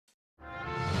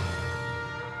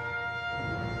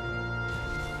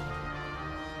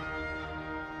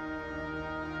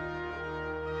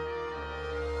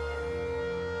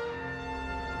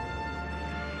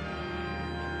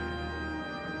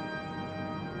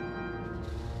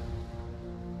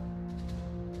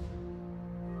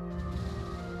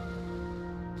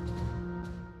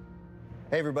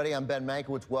Hey everybody, I'm Ben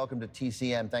Mankiewicz. Welcome to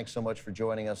TCM. Thanks so much for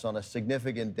joining us on a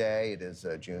significant day. It is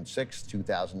June 6,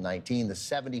 2019, the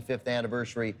 75th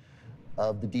anniversary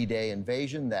of the D-Day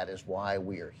invasion. That is why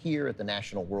we are here at the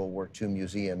National World War II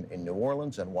Museum in New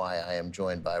Orleans and why I am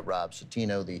joined by Rob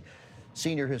Citino, the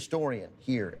senior historian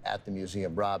here at the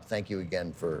museum. Rob, thank you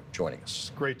again for joining us.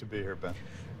 It's great to be here, Ben.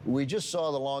 We just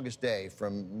saw The Longest Day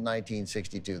from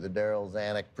 1962, the Daryl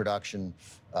Zanuck production,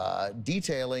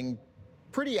 detailing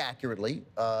pretty accurately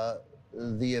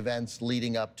the events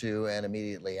leading up to and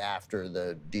immediately after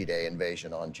the D-Day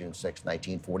invasion on June 6,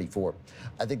 1944.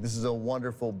 I think this is a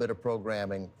wonderful bit of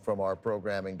programming from our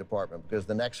programming department because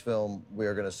the next film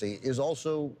we're going to see is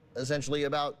also essentially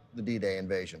about the D-Day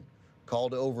invasion,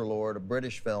 called Overlord, a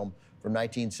British film from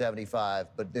 1975,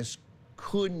 but this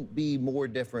couldn't be more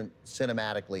different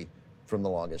cinematically from The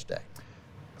Longest Day.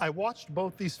 I watched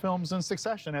both these films in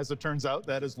succession, as it turns out.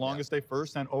 That is Longest Day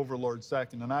first and Overlord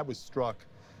second. And I was struck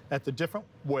at the different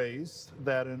ways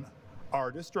that an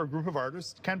artist or a group of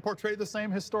artists can portray the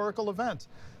same historical event.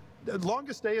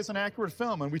 Longest Day is an accurate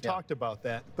film, and we talked about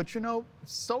that. But you know,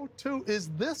 so too is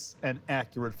this an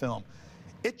accurate film.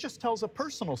 It just tells a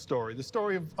personal story, the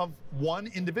story of one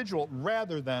individual,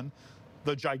 rather than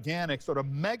the gigantic sort of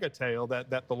mega tale that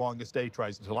The Longest Day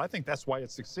tries to tell. I think that's why it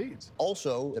succeeds.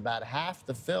 Also, about half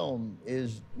the film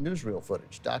is newsreel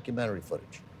footage, documentary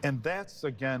footage. And that's,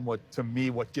 again, what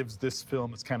gives this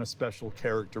film its kind of special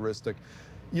characteristic.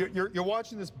 You're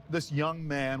watching this young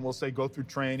man, we'll say, go through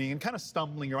training and kind of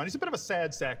stumbling around. He's a bit of a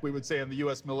sad sack, we would say, in the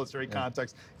U.S. military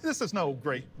context. This is no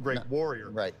great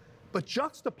warrior. Right. But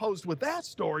juxtaposed with that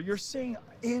story, you're seeing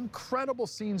incredible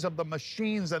scenes of the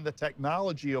machines and the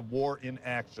technology of war in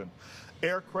action.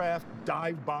 Aircraft,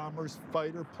 dive bombers,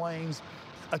 fighter planes,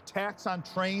 attacks on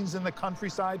trains in the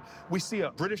countryside. We see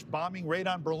a British bombing raid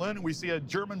on Berlin, and we see a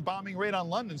German bombing raid on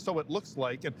London, so it looks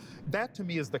like. And that, to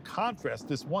me, is the contrast,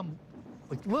 this one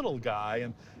little guy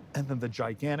and then the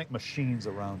gigantic machines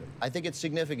around him. I think it's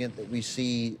significant that we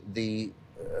see the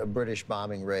British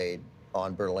bombing raid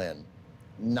on Berlin.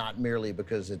 Not merely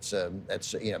because it's made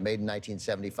in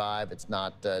 1975. It's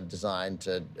not designed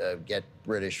to get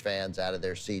British fans out of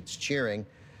their seats cheering.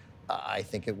 I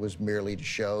think it was merely to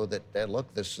show that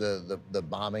look, the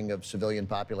bombing of civilian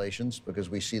populations,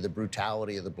 because we see the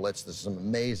brutality of the Blitz. There's some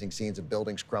amazing scenes of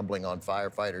buildings crumbling on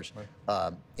firefighters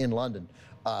in London.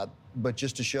 But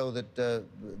just to show that the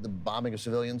bombing of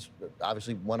civilians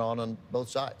obviously went on both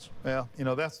sides. Yeah, you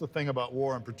know, that's the thing about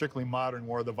war, and particularly modern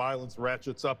war. The violence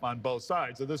ratchets up on both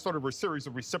sides. So there's sort of a series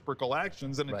of reciprocal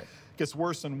actions, and it gets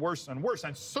worse and worse and worse.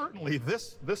 And certainly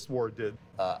this war did.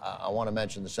 I want to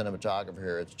mention the cinematographer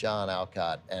here. It's John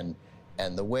Alcott, and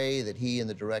the way that he and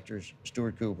the director,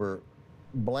 Stuart Cooper,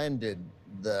 blended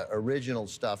the original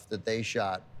stuff that they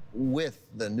shot with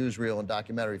the newsreel and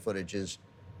documentary footage is,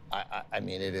 I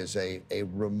mean, it is a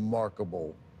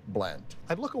remarkable blend.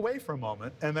 I'd look away for a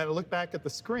moment and then I'd look back at the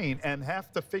screen and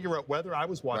have to figure out whether I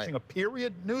was watching a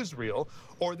period newsreel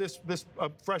or this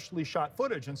freshly shot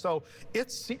footage. And so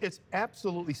it's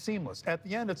absolutely seamless. At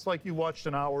the end, it's like you watched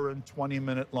an hour and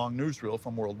 20-minute long newsreel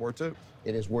from World War II.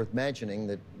 It is worth mentioning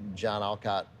that John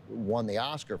Alcott won the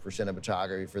Oscar for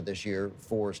cinematography for this year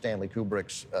for Stanley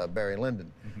Kubrick's Barry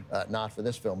Lyndon. Not for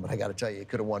this film, but I got to tell you, it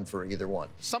could have won for either one.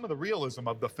 Some of the realism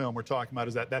of the film we're talking about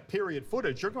is that period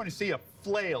footage. You're going to see a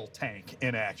flail tank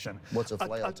in action. What's a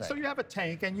flail tank? So you have a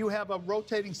tank, and you have a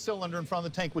rotating cylinder in front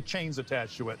of the tank with chains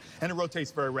attached to it, and it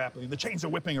rotates very rapidly, and the chains are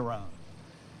whipping around.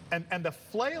 And the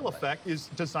flail effect is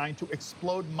designed to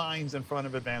explode mines in front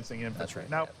of advancing infantry. That's right.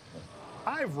 Now,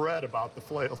 I've read about the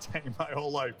flail tank my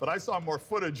whole life, but I saw more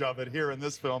footage of it here in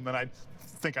this film than I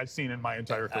think I've seen in my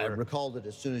entire career. I recalled it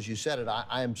as soon as you said it.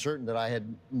 I am certain that I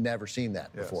had never seen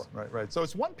that before. Right. So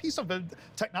it's one piece of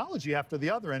technology after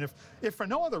the other. And if for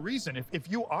no other reason,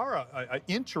 if you are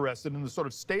interested in the sort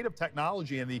of state of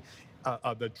technology and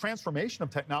the transformation of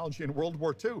technology in World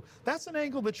War II, that's an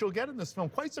angle that you'll get in this film,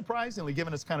 quite surprisingly,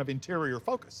 given its kind of interior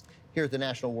focus. Here at the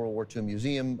National World War II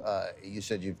Museum, you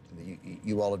said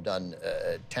you all have done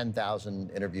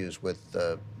 10,000 interviews with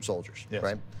soldiers,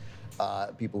 right?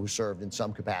 People who served in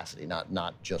some capacity,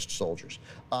 not just soldiers.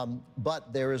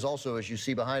 But there is also, as you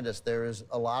see behind us, there is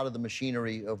a lot of the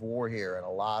machinery of war here and a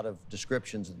lot of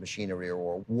descriptions of the machinery of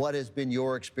war. What has been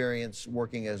your experience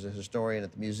working as a historian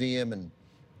at the museum, and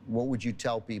what would you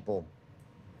tell people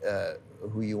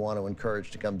who you want to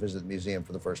encourage to come visit the museum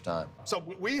for the first time? So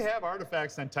we have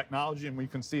artifacts and technology, and we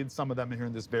can see some of them here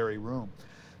in this very room.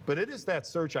 But it is that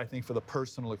search, I think, for the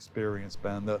personal experience,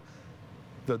 Ben.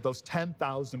 Those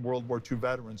 10,000 World War II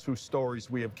veterans whose stories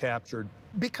we have captured,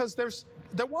 because there's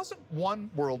there wasn't one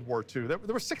World War II. There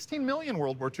were 16 million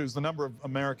World War IIs, the number of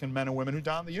American men and women who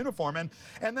donned the uniform, and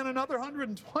then another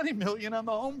 120 million on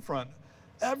the home front.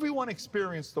 Everyone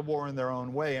experienced the war in their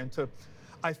own way, and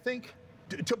I think,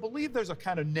 to believe there's a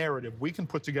kind of narrative we can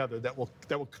put together that will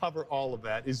cover all of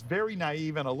that is very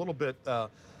naive and a little bit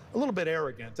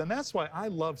arrogant. And that's why I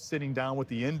love sitting down with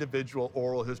the individual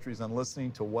oral histories and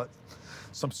listening to what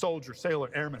some soldier, sailor,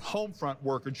 airman, home front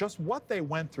worker, just what they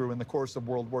went through in the course of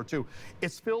World War II.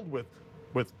 It's filled with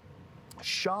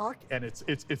shock, and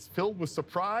it's filled with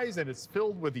surprise, and it's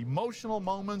filled with emotional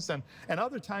moments, and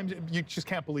other times you just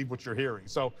can't believe what you're hearing.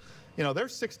 So, you know,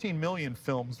 there's 16 million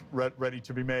films ready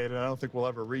to be made, and I don't think we'll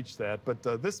ever reach that. But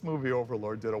this movie,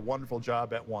 Overlord, did a wonderful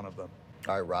job at one of them.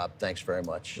 All right, Rob, thanks very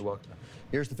much. You're welcome.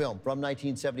 Here's the film from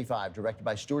 1975, directed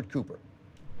by Stuart Cooper,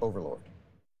 Overlord.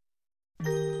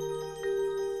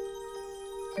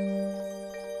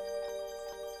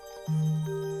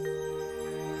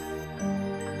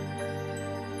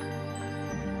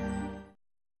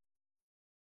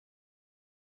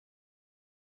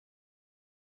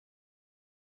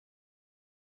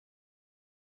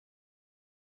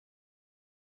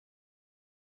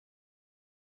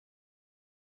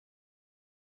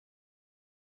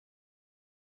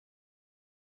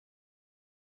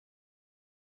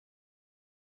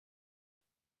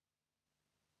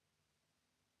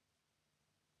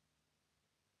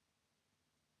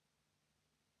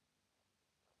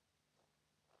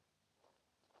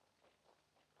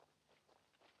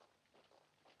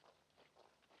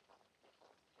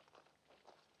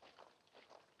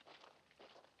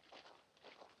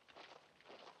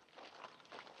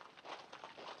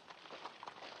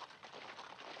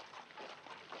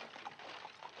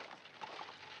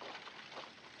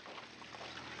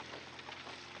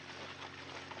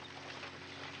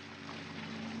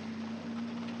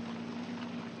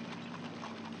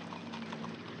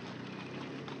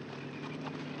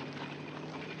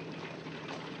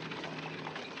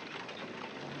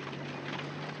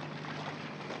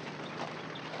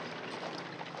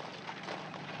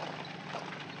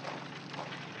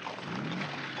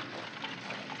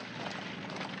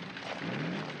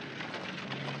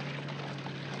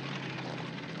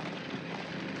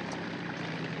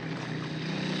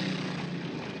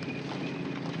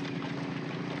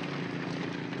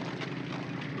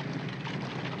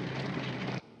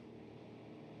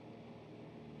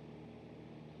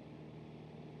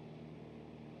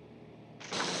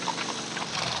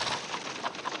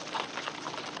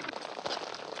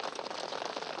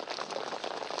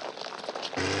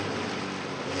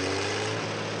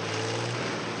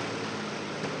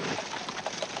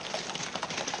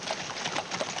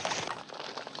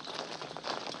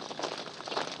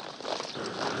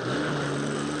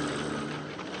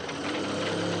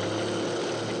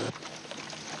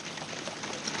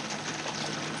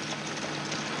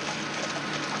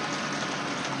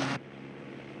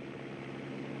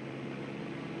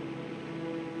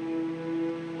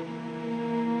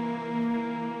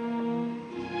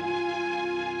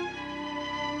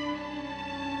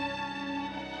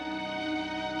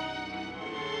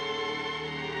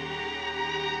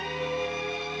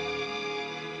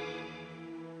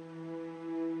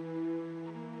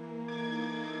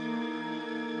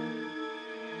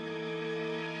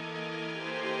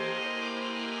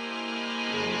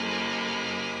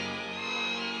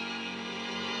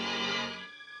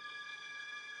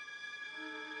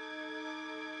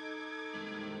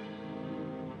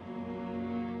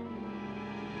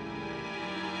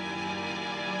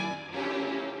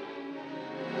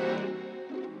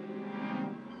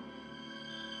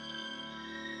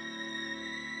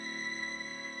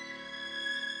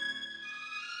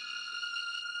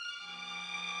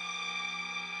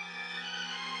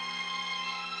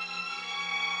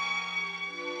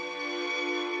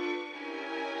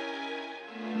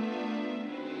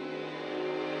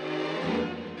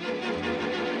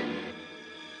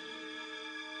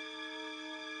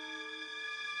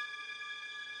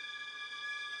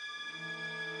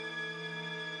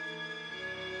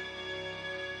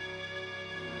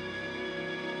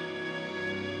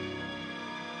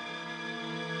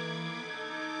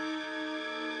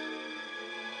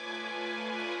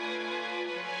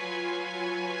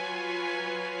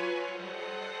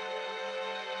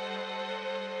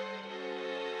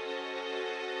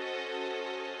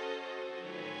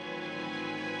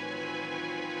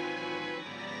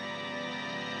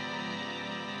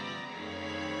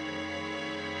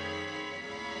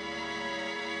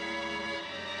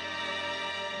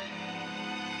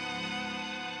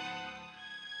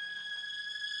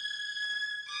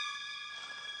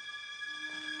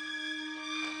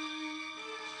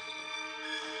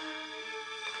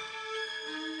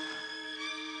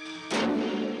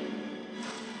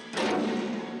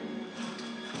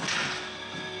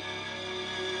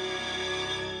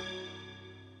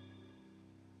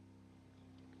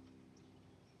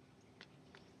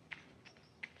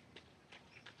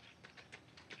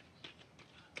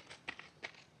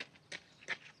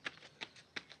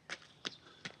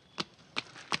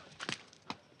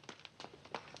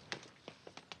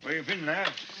 Where you been, lad?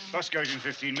 Bus goes in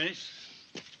 15 minutes.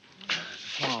 The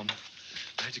farm.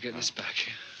 I had to get this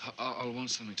back. I'll want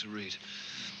something to read.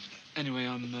 Anyway,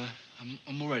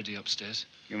 I'm already upstairs.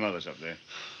 Your mother's up there.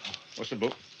 What's the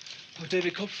book? Oh,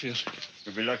 David Copperfield.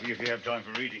 You'll be lucky if you have time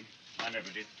for reading. I never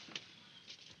did.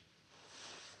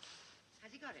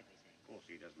 Has he got everything? Of course,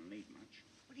 he doesn't need much.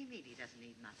 What do you mean he doesn't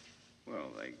need much?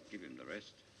 Well, they give him the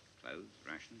rest. Clothes,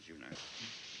 rations, you know.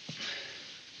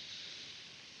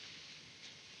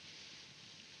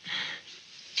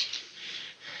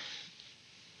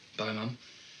 Bye, Mum.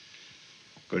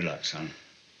 Good luck, son.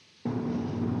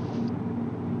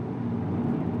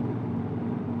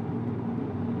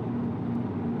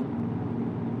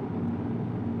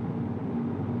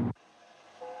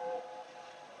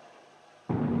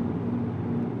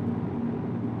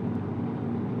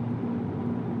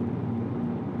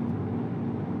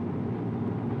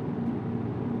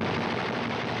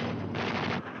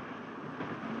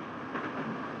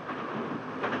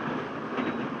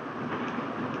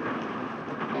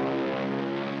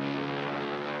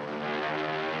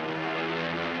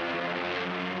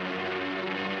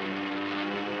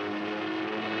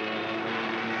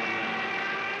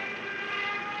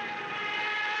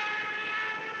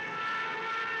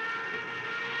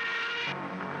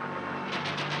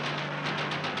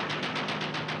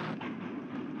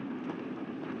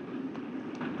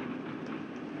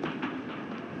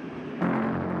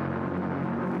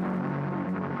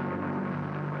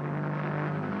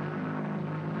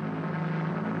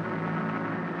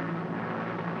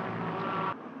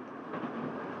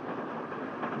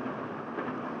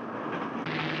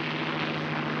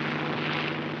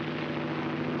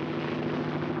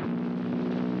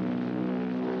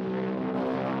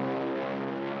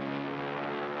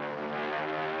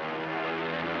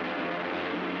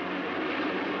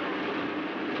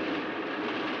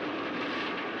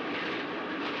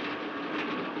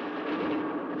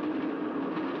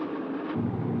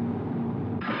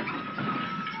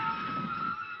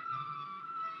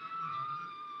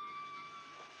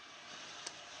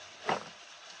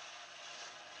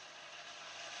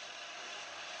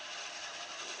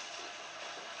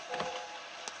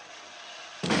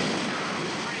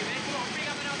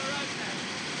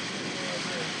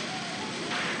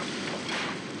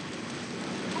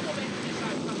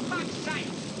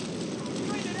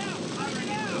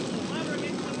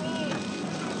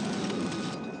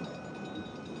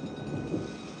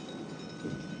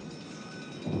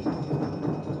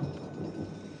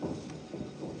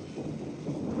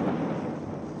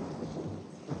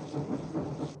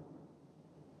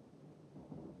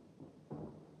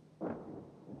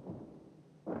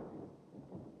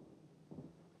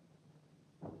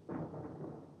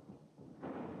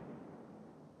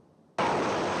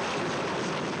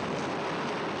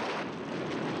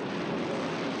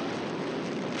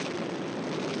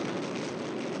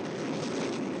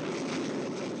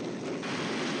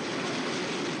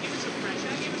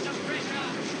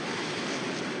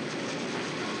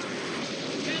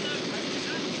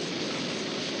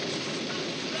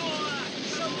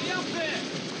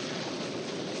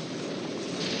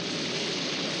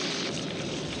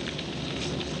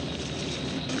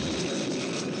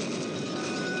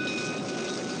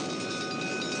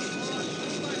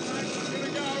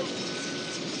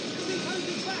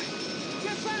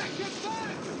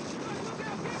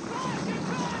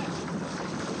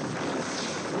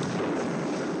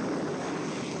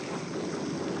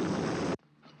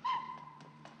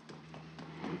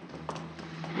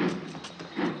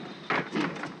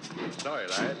 Sorry,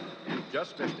 lad.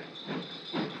 Just missed it.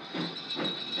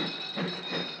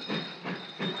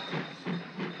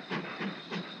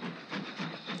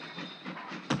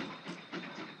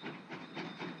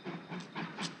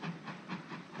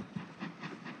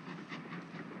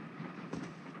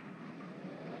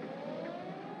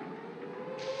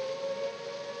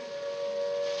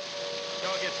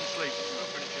 Go and get some sleep. Go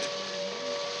finish it.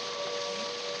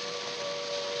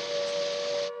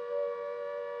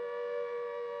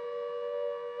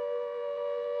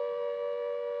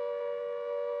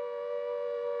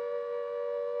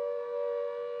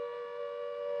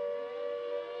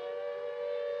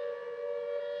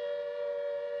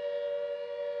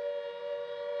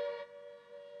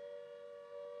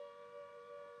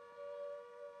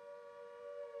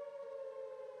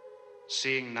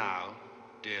 Seeing now,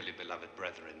 dearly beloved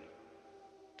brethren,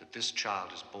 that this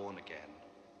child is born again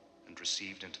and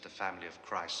received into the family of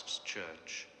Christ's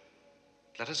church,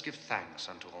 let us give thanks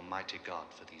unto Almighty God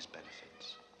for these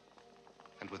benefits,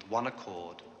 and with one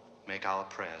accord make our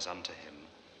prayers unto him,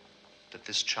 that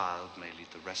this child may lead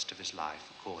the rest of his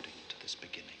life according to this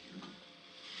beginning.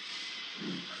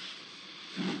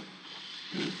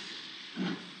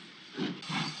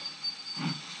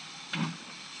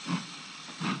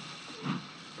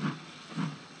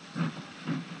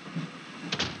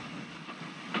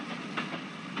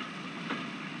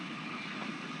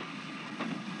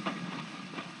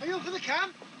 you for the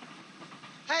camp?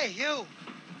 Hey, you.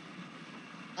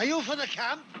 Are you for the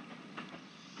camp?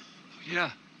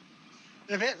 Yeah,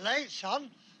 You're a bit late, son.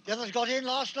 The others got in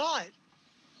last night.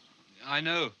 I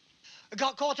know.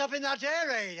 Got caught up in that air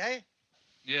raid, eh?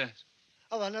 Yes.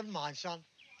 Oh, well, never mind, son.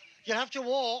 You'll have to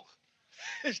walk.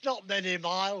 It's not many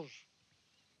miles.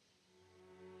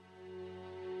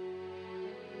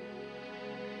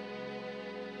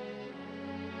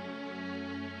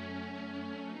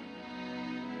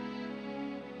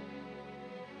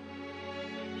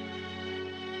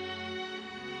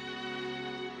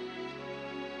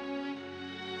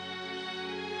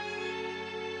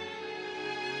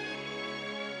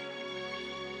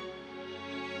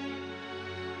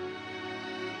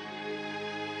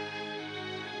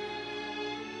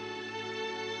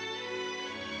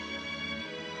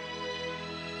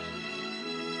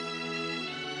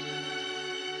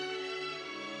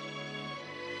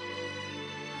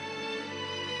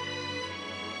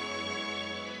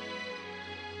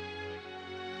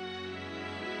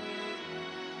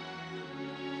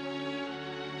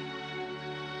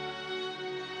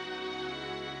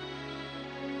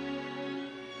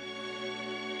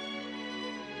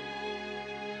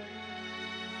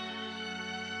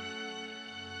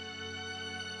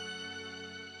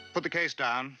 Put the case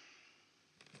down.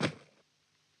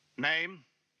 Name?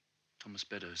 Thomas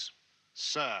Beddoes.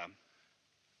 Sir.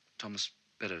 Thomas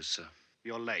Beddoes, sir.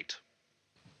 You're late.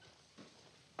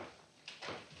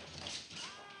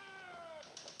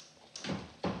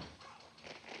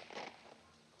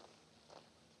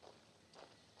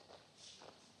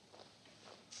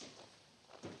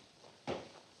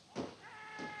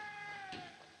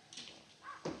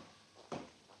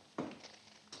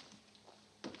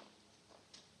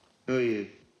 Who are you?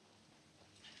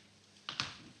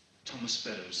 Thomas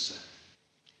Beddoes, sir.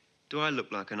 Do I look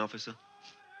like an officer?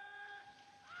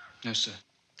 No, sir.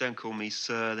 Don't call me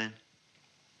sir, then.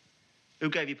 Who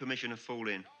gave you permission to fall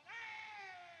in?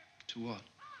 To what?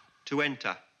 To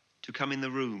enter, to come in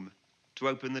the room, to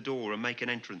open the door and make an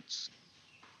entrance.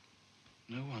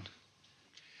 No one.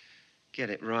 Get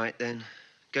it right, then.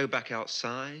 Go back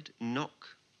outside, knock.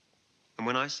 And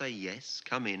when I say yes,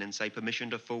 come in and say permission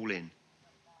to fall in.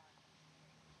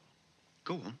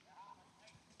 Go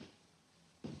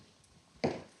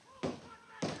on.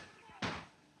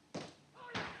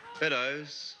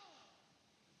 Beddoes.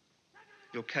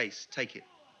 Your case, take it.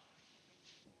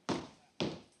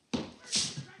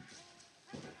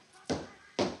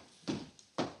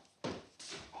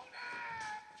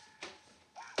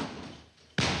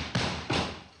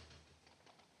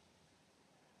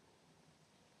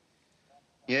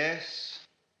 Yes?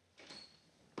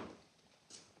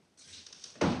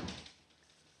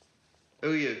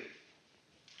 Who are you?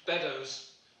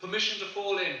 Beddoes. Permission to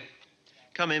fall in.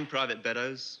 Come in, Private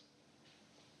Beddoes.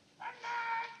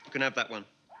 You can have that one.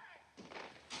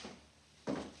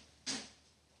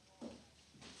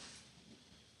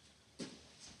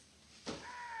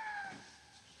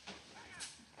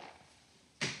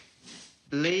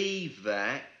 Leave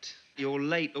that. You're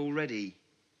late already.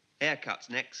 Haircuts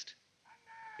next.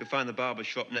 You'll find the barber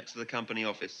shop next to the company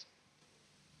office.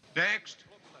 Next.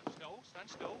 Stand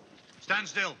still. Stand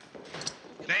still.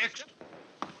 Next.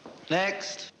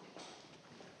 Next.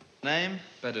 Name?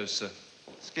 Beddoes, sir.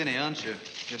 Skinny, aren't you?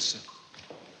 Yes, sir.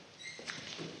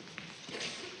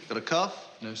 Got a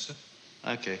cough? No, sir.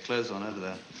 Okay, clothes on over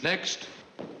there. Next.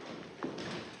 Are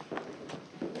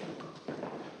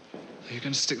you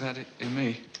going to stick that in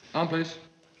me? On, please.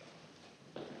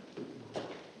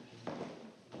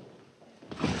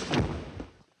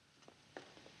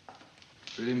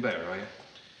 Feeling better, are you?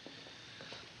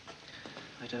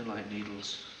 I don't like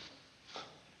needles.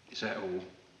 Is that all?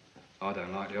 I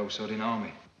don't like the old sodding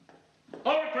army.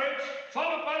 All recruits,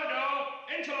 forward by the door,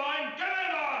 into line, get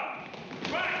in line!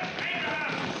 Right,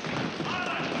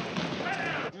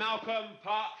 aim Malcolm,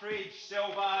 Partridge,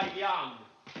 Silver, Young.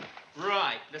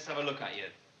 Right, let's have a look at you.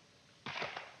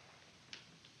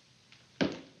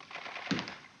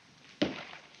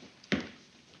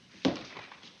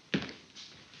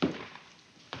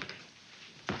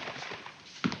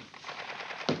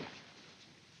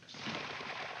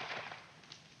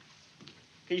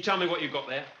 Can you tell me what you've got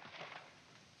there?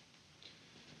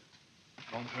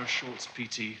 One pair of shorts,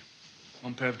 PT.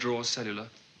 One pair of drawers, cellular.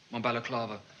 One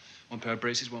balaclava. One pair of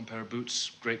braces, one pair of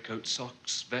boots, greatcoat,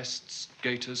 socks, vests,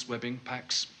 gaiters, webbing,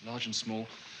 packs, large and small.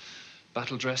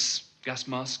 Battle dress, gas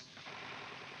mask.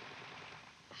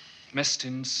 Mess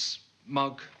tins,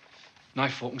 mug,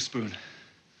 knife, fork and spoon.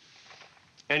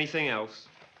 Anything else?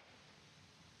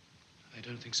 I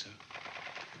don't think so.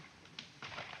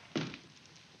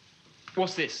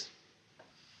 What's this?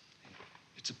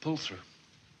 It's a pull-through.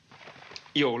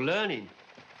 You're learning.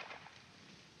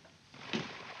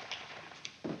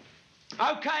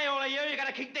 Okay, all of you, you're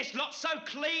gonna keep this lot so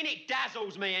clean it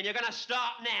dazzles me, and you're gonna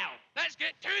start now. Let's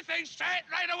get two things straight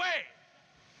right away.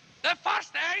 The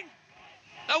first thing,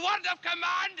 the word of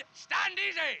command, stand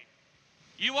easy.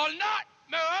 You will not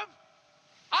move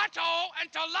at all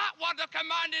until that word of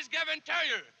command is given to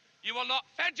you. You will not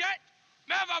fidget,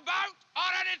 move about, or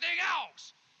anything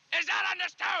else. Is that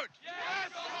understood?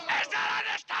 Yes, Is that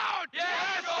understood?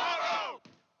 Yes,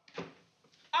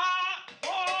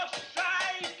 Wash,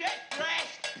 shave, get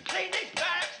dressed, clean this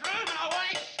barracks room, and I want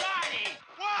it shiny.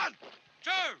 1,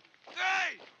 2,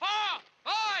 3, 4,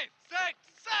 5, 6,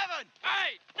 7,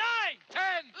 8, 9,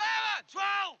 10, 11,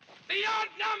 12. The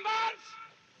odd numbers,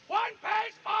 1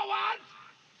 pace forward.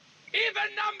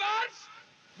 Even numbers,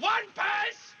 1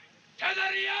 pace to the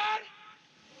rear.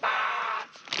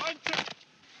 March!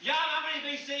 Young, how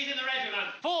many VCs in the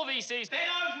regiment? 4 VCs. Then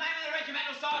who's name of the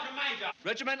regimental sergeant major?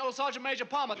 Regimental Sergeant Major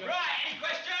Palmer. Right, any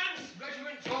questions?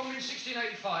 Regiment formed in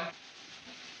 1685.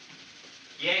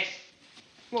 Yes.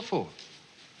 What for?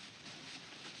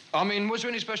 I mean, was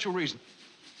there any special reason?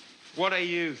 What do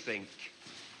you think?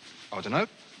 I don't know.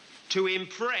 To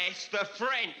impress the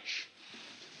French.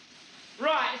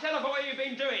 Right, let's tell us what you've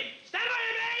been doing. Stand on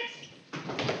your heads!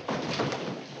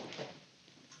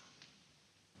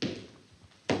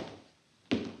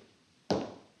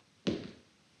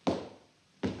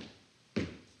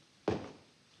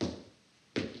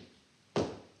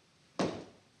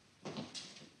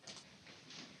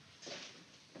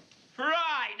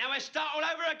 Right, now let's start all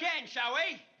over again, shall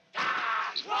we? 1,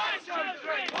 2, 3,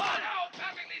 1. Oh,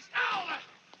 perfectly still.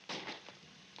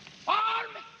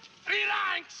 Form 3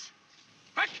 ranks.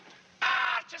 Quick.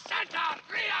 March, center,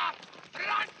 rear,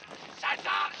 front,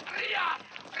 center, rear,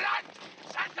 front,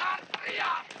 center,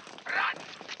 rear, front,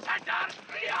 center,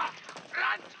 rear,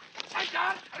 front, center,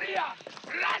 rear,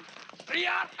 front,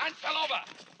 rear, and spill over.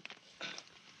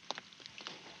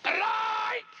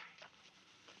 Right.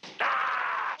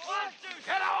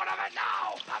 Get out of it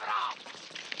now! Cover up!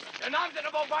 Your arms are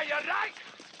above by your right.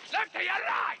 Look to your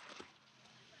right.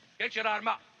 Get your arm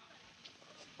up.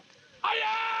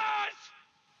 Ayers!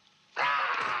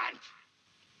 Front!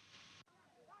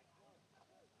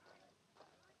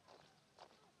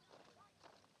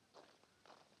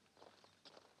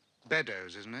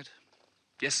 Beddoes, isn't it?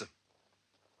 Yes, sir.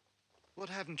 What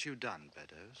haven't you done,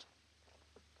 Beddoes?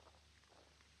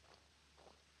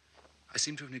 I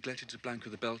seem to have neglected to blank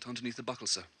with the belt underneath the buckle,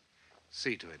 sir.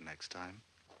 See to it next time.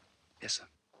 Yes, sir.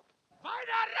 By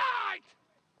the right!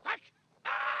 Quick!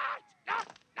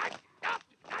 Left! Left! Left!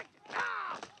 Left!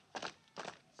 Left!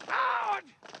 Down!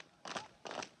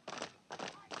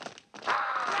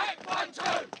 Right! 1, 2!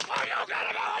 Oh, you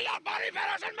gotta move your body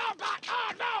fellows and move back!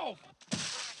 On, move!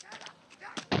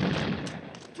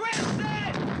 Twist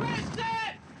it! Twist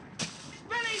it!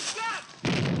 Billy's gut!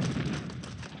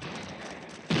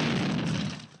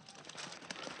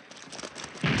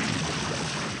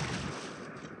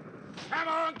 Come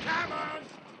on, come on!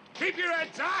 Keep your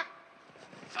heads up!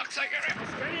 Fuck's sake,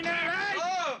 steady now, eh?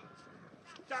 Oh!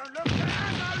 Don't look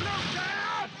down, don't look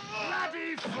down!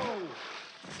 Bloody fool!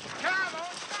 Come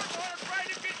on, afraid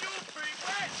to get your feet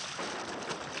wet!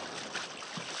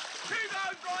 Keep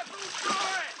those rifles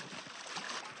dry!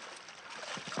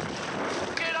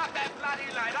 Get up that bloody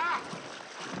ladder!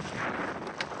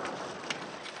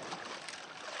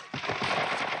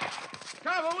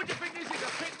 Come on, what do you think this is, a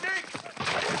picnic?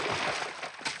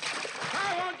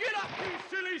 Come on, get up, you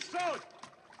silly sod!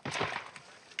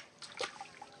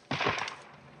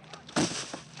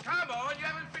 Come on, you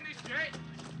haven't finished yet.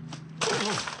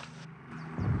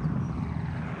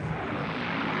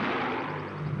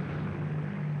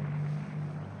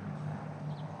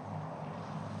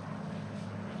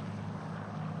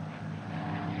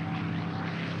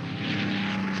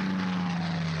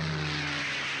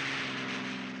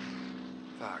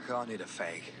 Fuck, I need a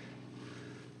fag.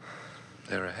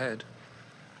 They're ahead.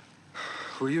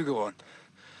 Will you go on?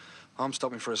 I'm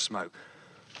stopping for a smoke.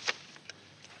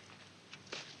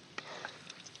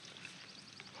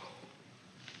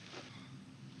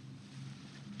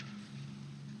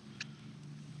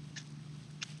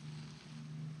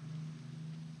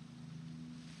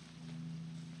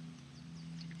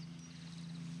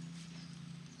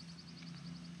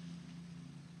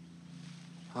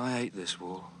 I hate this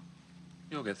war.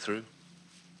 You'll get through.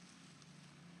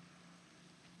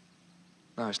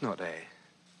 No, it's not there.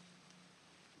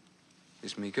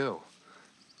 It's me girl.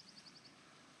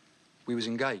 We was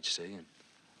engaged, see,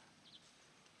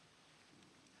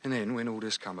 and then when all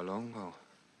this come along, well,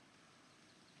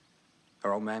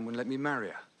 her old man wouldn't let me marry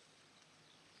her.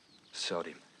 beside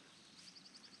him.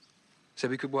 Said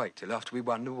we could wait till after we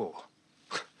won the war.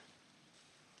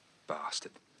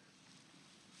 Bastard.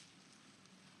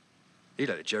 He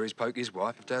let the Jerry's poke his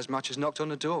wife if they as much as knocked on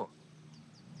the door.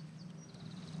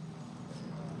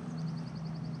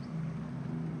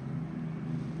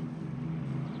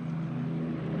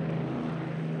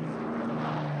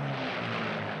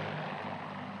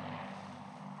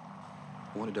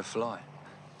 Wanted to fly.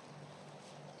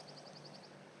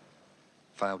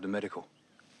 Failed the medical.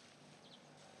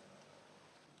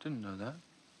 Didn't know that.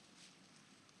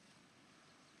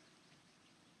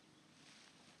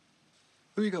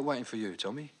 Who you got waiting for you,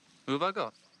 Tommy? Who have I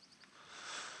got?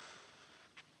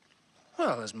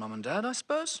 Well, there's Mum and Dad, I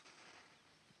suppose.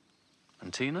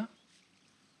 And Tina.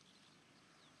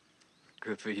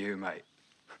 Good for you, mate.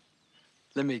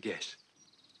 Let me guess.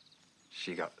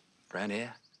 She got brown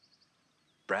hair,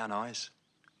 brown eyes,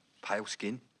 pale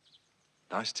skin,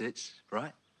 nice tits,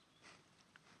 right?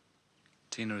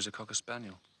 Tina is a Cocker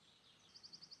Spaniel.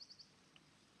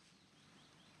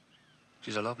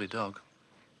 She's a lovely dog.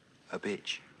 A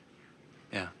bitch.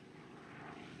 Yeah.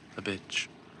 A bitch.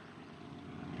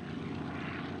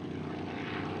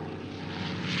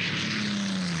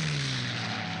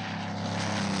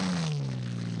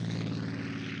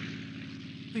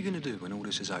 What are you going to do when all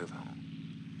this is over?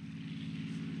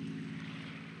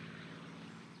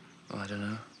 Oh, I don't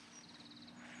know.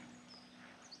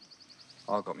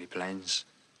 I got me plans.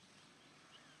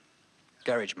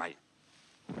 Garage, mate.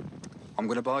 I'm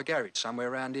going to buy a garage somewhere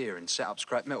around here and set up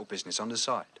scrap metal business on the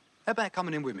side. How about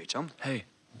coming in with me, Tom? Hey,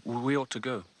 we ought to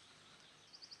go.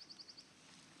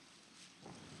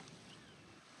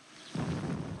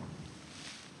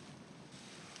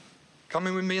 Come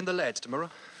in with me and the lads tomorrow.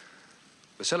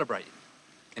 We're celebrating.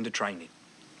 Into training.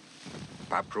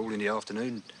 Pub crawl in the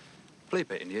afternoon. Play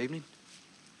bit in the evening.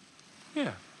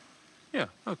 Yeah. Yeah,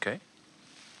 okay.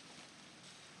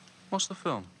 What's the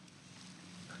film?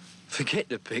 Forget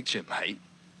the picture, mate.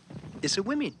 It's the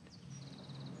women.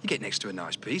 You get next to a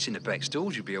nice piece in the back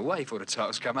stalls, you'll be away before the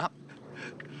titles come up.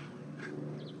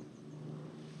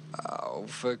 Oh,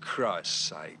 for Christ's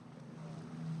sake.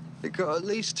 They've got at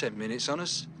least 10 minutes on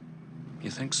us. You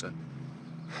think so?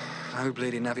 No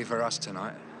bleeding navvy for us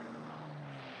tonight.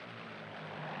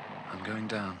 I'm going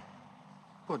down.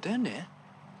 What, down there?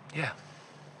 Yeah.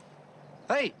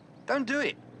 Hey, don't do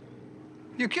it.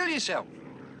 You'll kill yourself.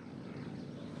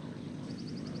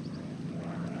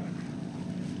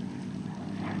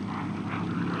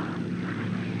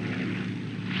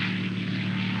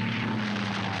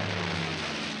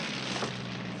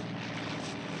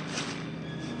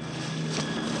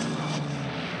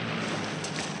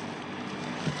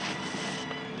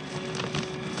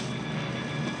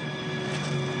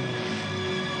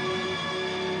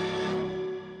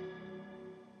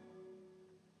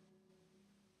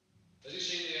 Has he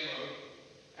seen the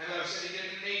MO? MO said he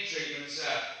didn't need treatment,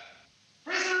 sir.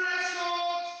 Prisoner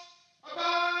escort!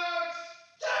 About!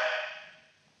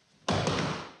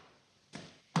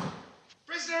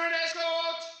 Prisoner and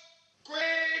escort!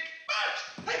 Quick! March!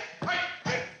 Hey! Hey!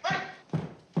 Hey! Hey!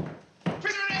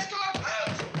 Prisoner and escort!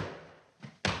 Out!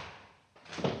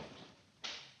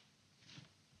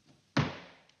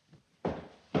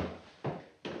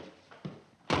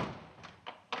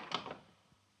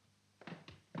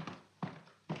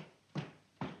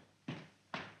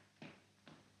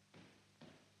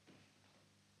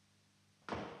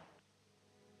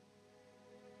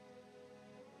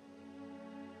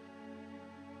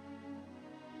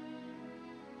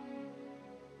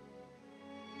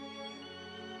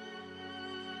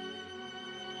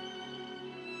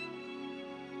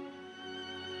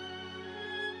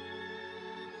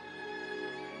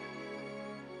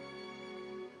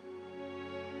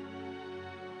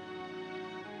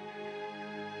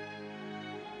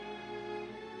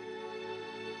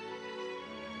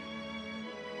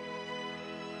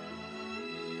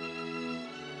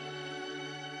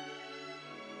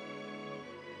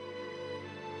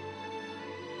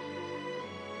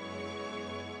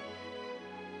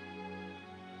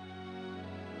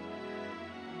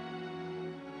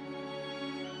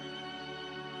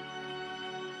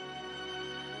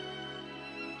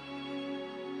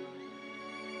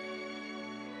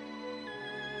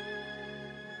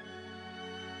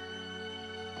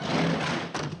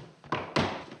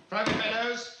 Private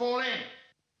Meadows, fall in.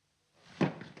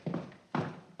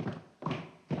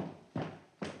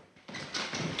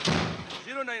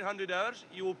 0900 hours,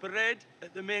 you will parade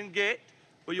at the main gate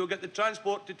where you'll get the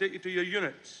transport to take you to your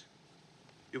units.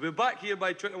 You'll be back here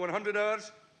by 2100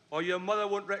 hours or your mother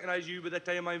won't recognize you by the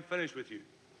time I'm finished with you.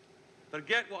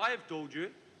 Forget what I have told you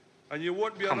And you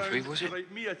won't be Humphrey, around was to it?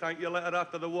 write me a thank you letter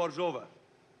after the war's over.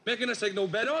 Making a signal,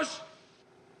 Beddoes?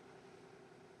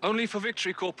 Only for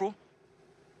victory, Corporal.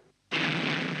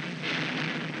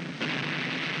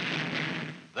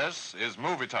 This is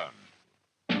Movie Time.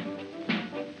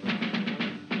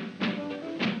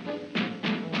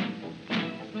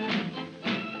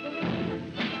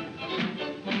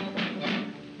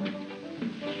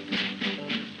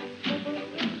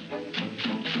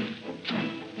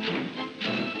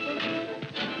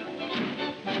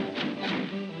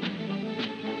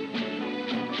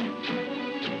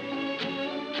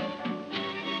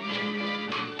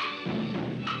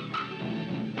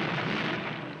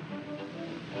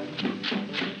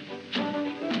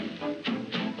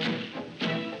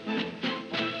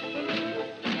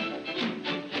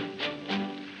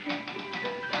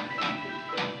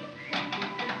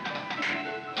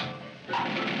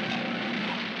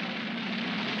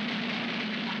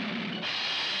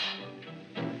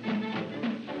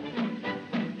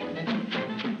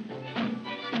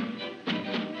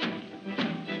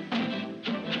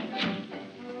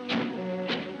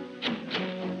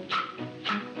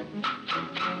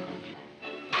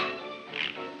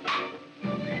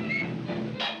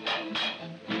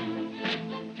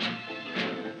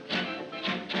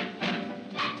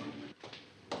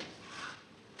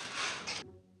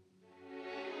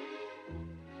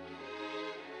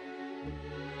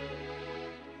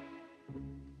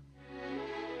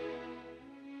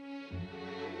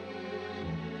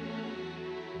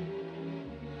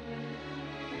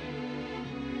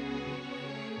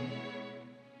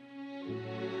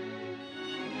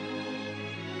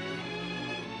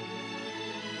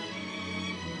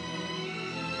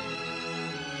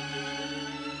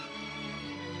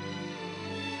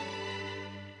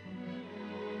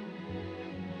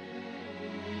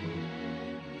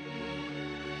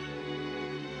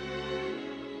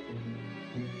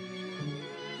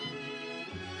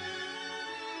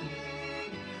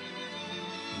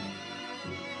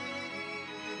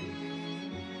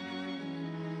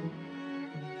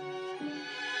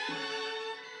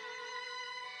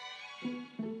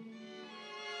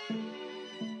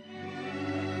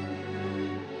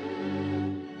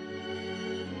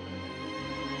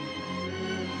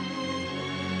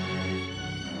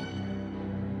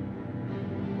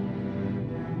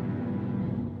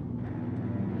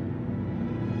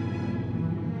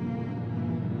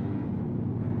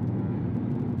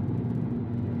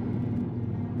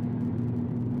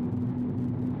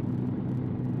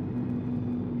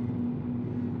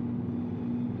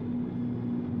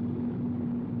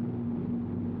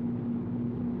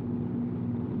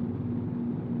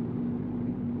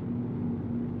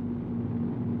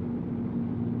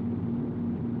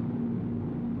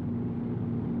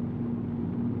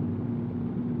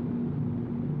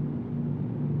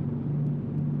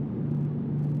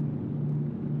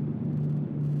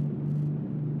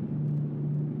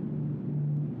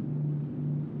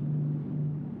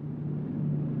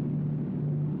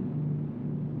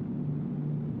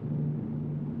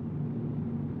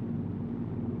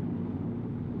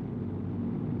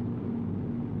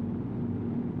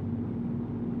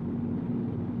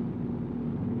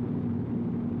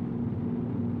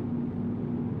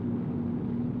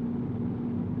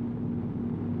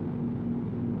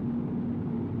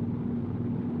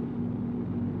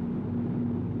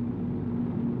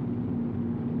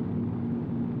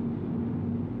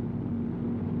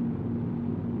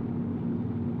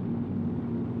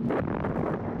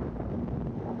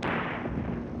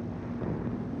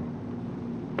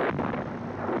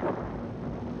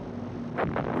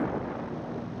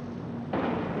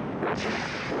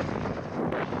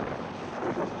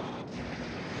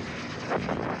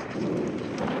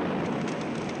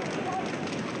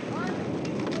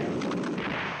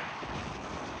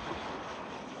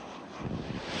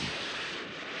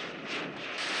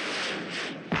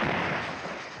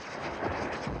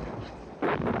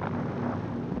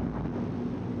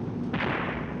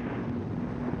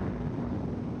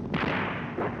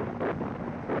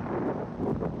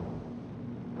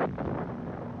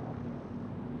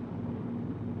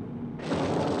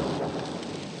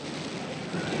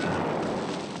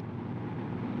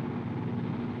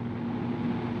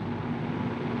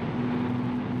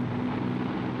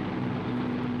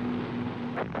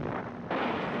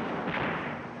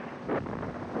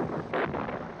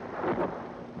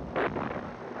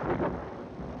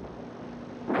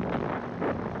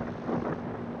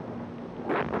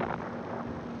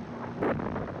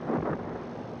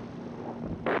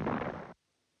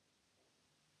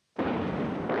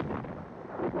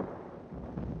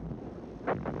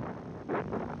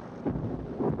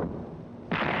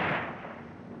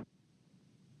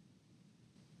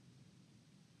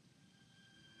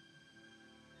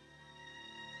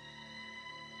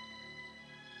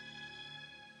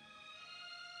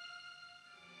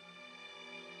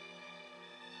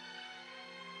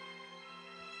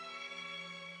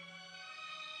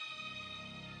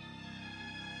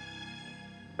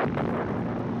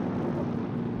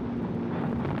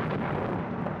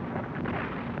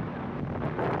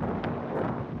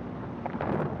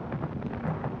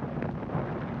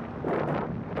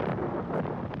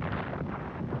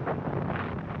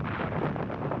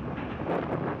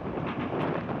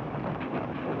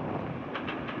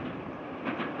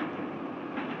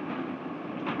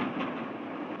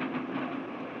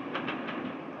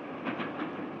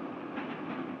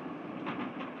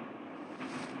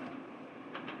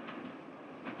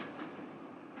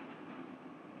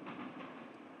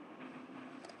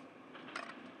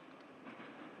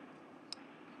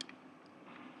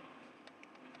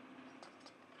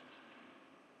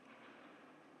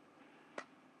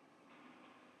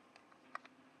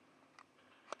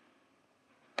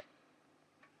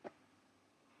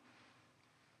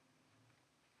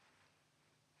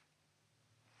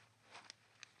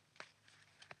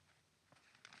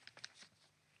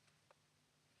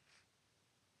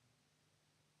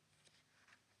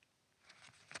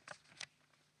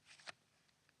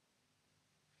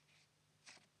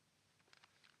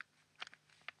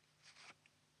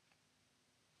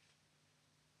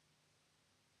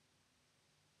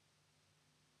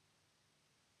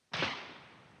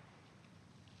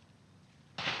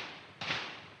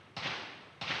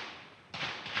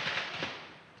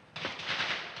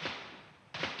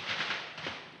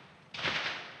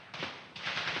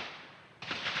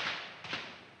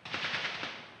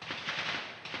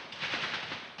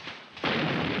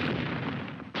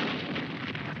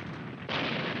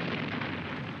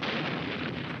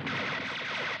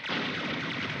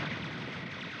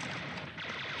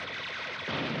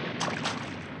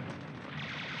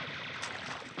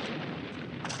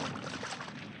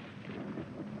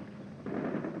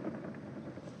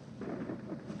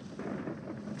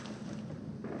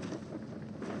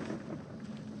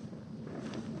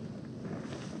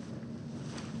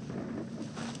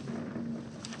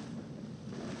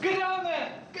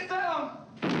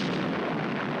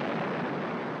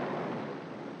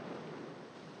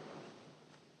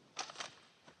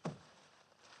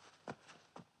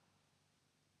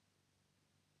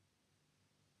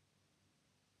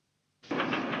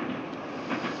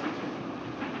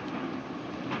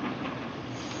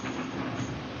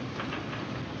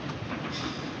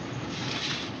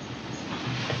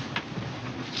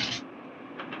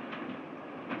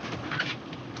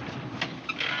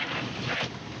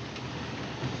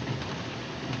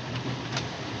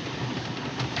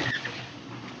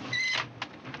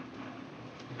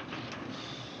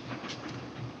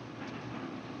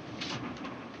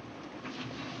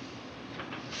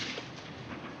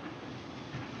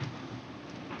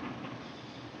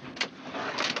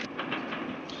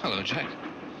 Hello, Jack.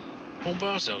 All by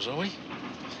ourselves, are we?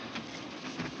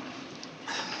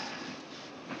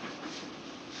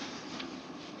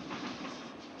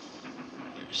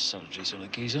 You're a solitary sort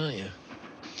of geese, aren't you?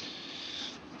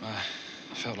 I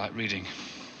felt like reading.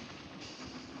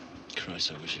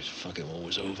 Christ, I wish this fucking war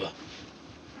was over.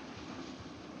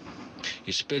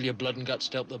 You spill your blood and guts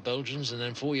to help the Belgians, and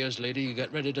then 4 years later you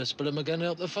get ready to spill them again to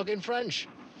help the fucking French.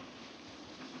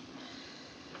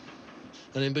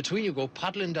 And in between you go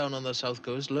paddling down on the south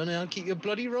coast, learning how to keep your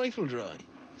bloody rifle dry.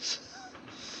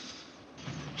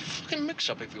 Fucking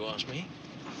mix-up, if you ask me.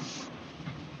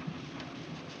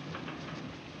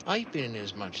 I've been in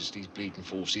His Majesty's bleeding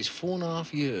forces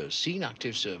 4.5 years, seen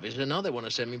active service, and now they want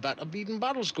to send me back to bleeding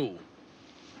battle school.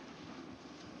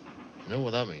 You know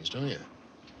what that means, don't you?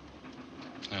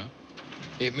 No.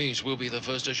 It means we'll be the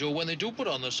first to show when they do put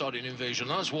on the sardine invasion,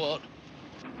 that's what.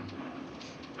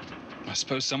 I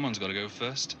suppose someone's got to go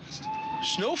first.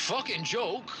 It's no fucking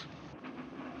joke.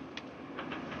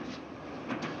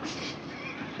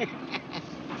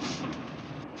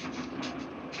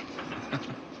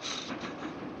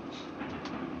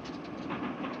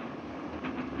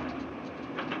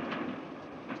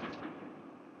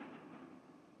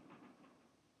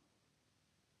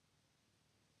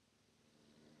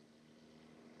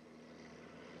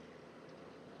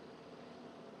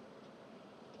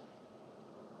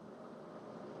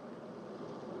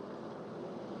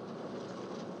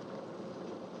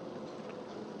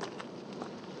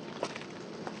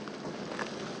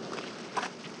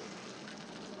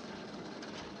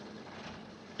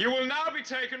 You will now be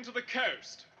taken to the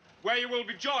coast, where you will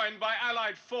be joined by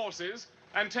Allied forces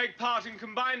and take part in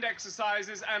combined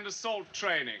exercises and assault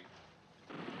training.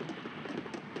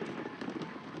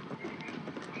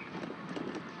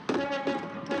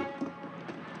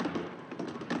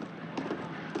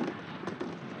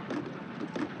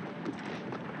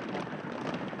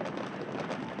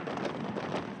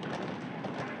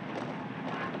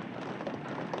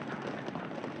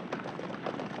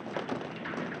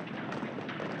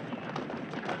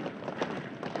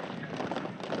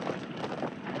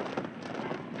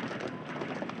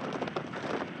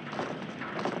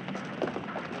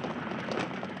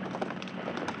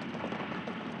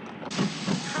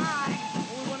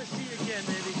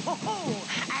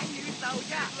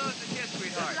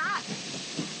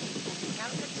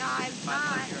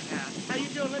 How you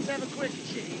doing? Let's have a quickie.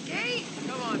 Cheeky.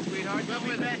 Come on, sweetheart. We'll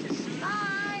be back as soon.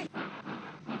 Bye.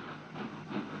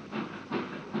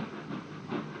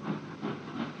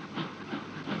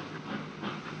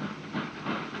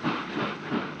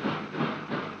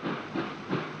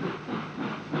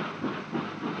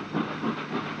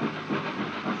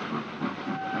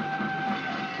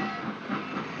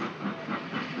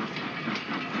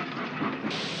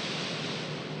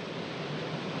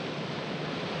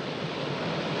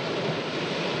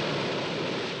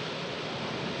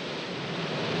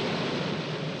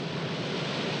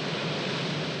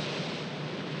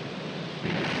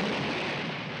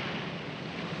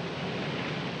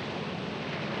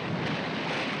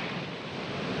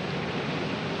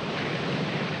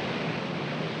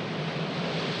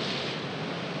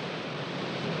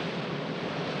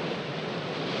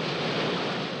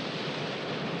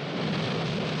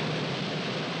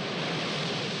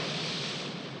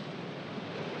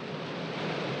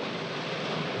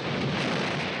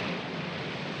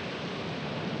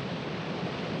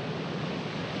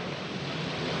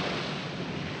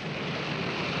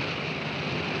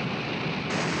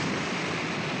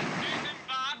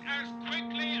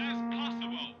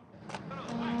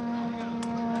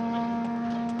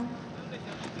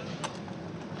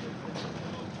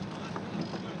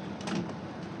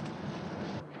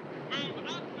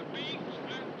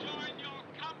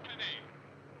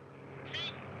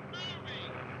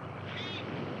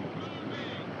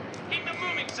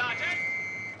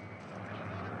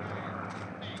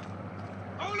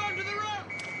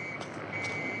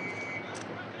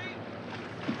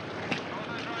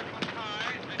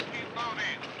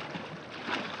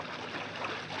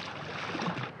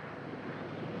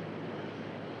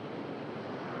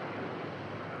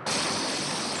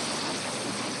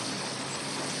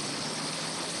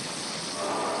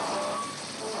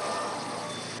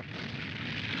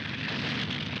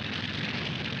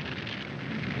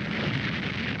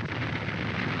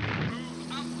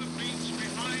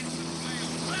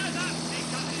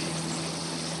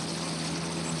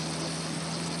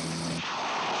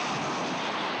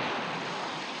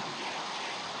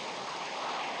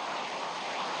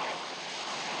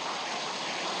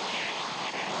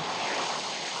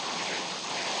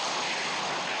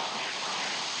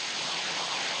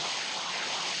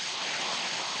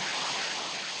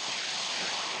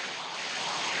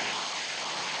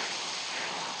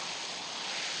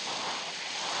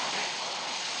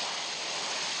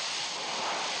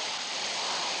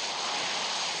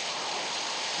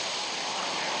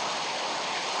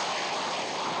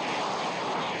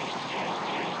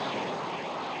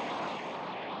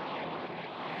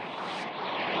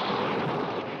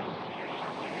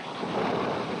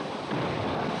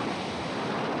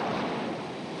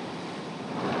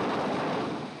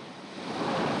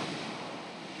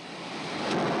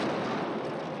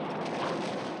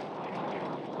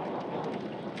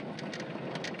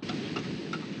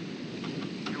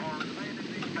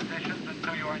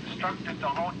 You're instructed to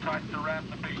hold tight to ram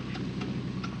the beach.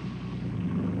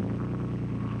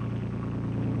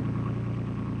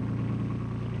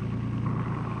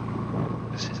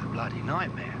 This is a bloody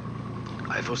nightmare.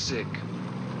 I feel sick.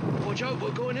 Watch out,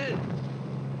 we're going in.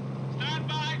 Stand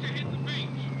by to hit the beach.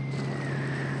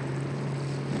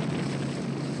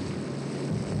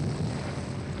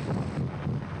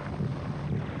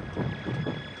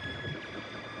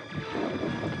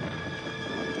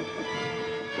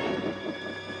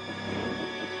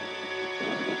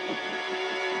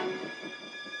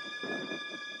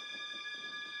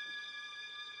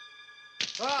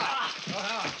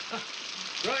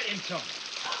 Right in, Tom.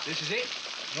 This is it.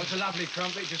 What's a lovely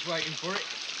crumpet just waiting for it.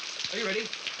 Are you ready?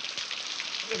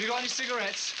 Have you got any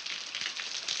cigarettes?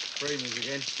 Creamers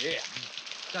again. Yeah.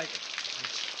 Take it.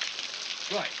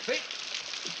 Right, fit?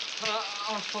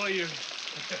 I'll follow you.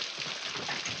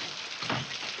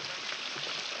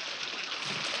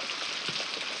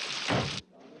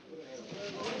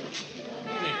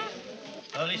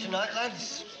 Early tonight,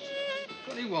 lads.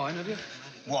 Got any wine, have you?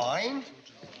 Wine?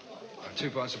 2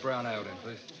 pints of brown ale, then,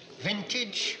 please.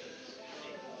 Vintage?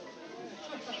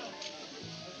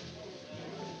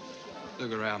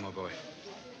 Look around, my boy.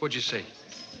 What'd you see?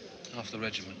 Half the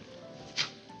regiment.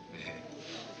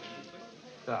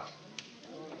 Yeah.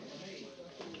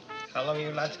 How long are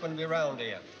you lads going to be around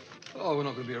here? Oh, we're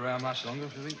not going to be around much longer, I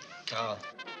think. Oh.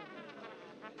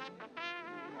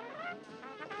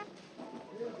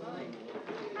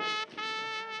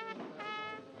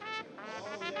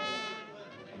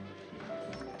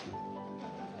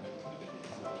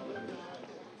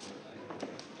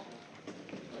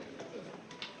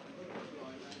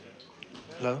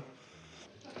 Hello?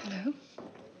 Hello?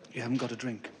 You haven't got a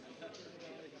drink.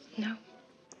 No.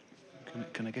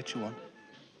 Can I get you one?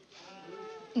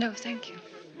 No, thank you.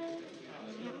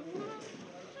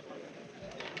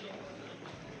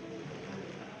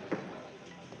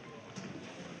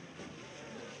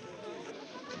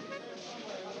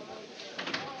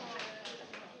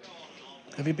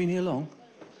 Have you been here long?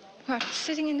 What,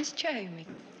 sitting in this chair, you mean?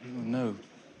 No.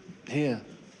 Here.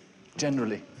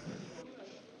 Generally.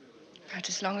 About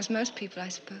as long as most people, I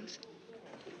suppose.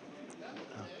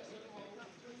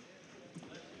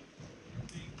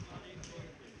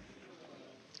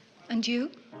 And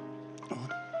you?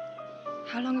 What?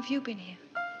 How long have you been here?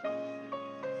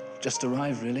 Just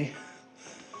arrived, really.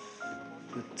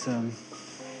 But,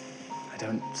 I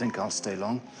don't think I'll stay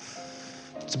long.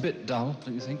 It's a bit dull,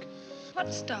 don't you think?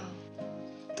 What's dull?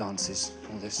 Dances,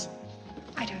 all this.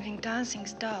 I don't think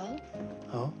dancing's dull.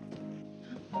 Oh?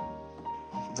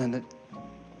 Then it...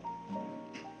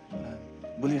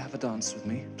 will you have a dance with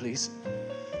me, please?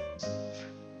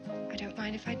 I don't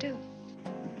mind if I do.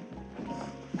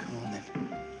 Come on, then.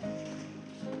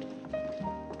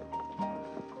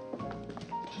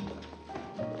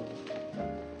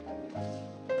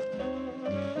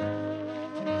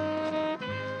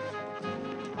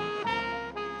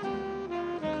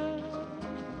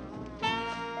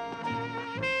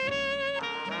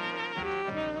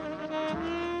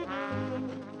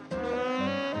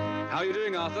 How are you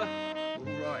doing, Arthur?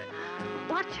 All right.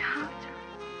 Watch out.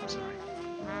 I'm sorry.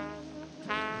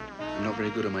 I'm not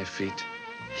very good on my feet.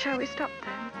 Shall we stop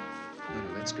then?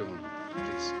 No, let's go on,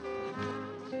 please.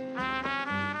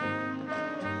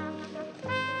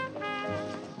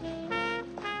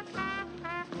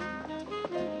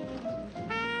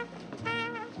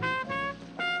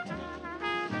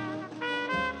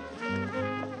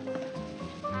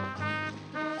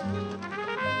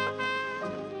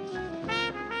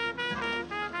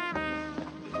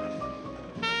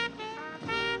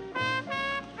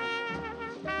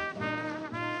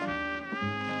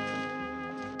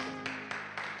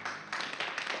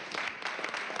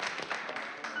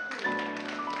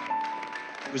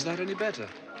 Was that any better?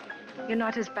 You're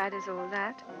not as bad as all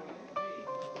that.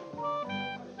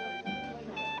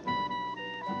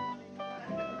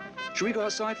 Shall we go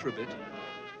outside for a bit?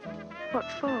 What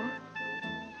for?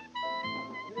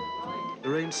 The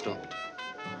rain stopped.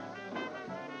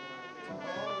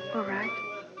 All right.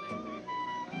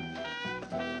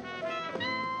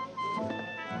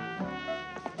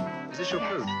 Is this your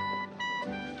coat?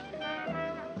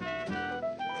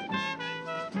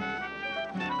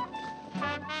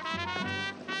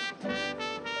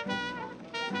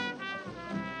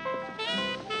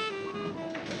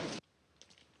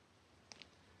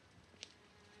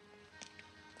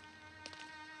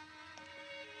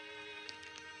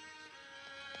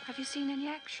 Have you seen any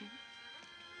action?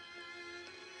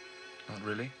 Not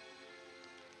really.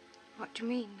 What do you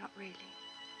mean, not really?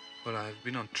 Well, I've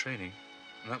been on training,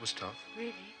 and that was tough.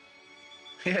 Really?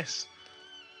 Yes.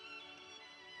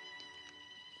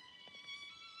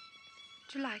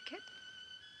 Do you like it,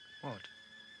 What?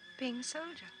 being a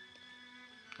soldier?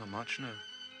 Not much, no.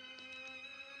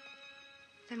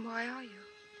 Then why are you?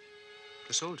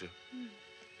 A soldier. Hmm.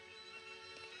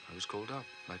 I was called up,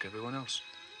 like everyone else.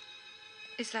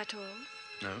 Is that all?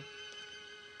 No.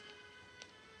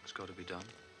 It's got to be done.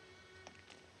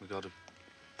 We got to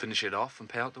finish it off and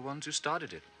pay out the ones who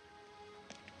started it.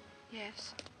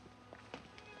 Yes.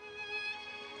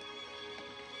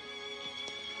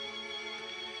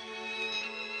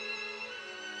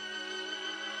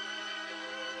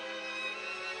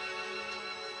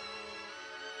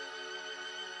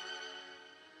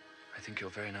 I think you're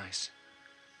very nice.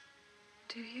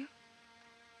 Do you?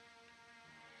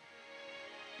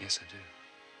 Yes, I do.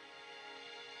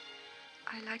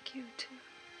 I like you, too.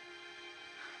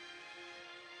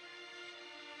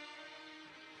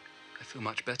 I feel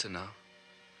much better now.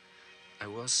 I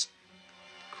was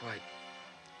quite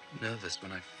nervous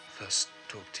when I first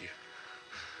talked to you.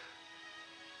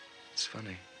 It's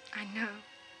funny. I know.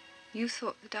 You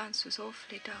thought the dance was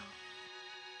awfully dull.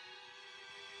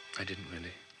 I didn't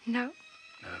really. No?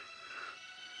 No.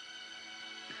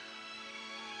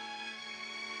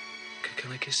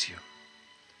 Can I kiss you?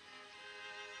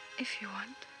 If you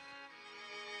want.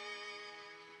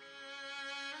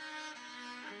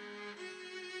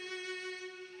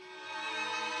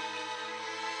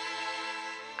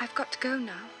 I've got to go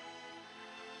now.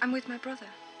 I'm with my brother.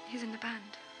 He's in the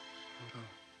band. Oh.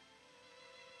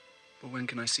 But when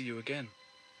can I see you again?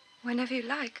 Whenever you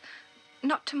like.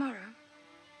 Not tomorrow.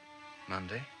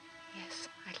 Monday? Yes,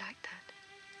 I'd like that.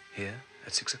 Here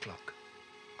at 6 o'clock.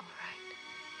 All right.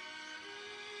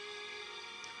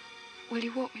 Will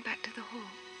you walk me back to the hall?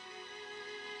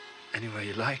 Anywhere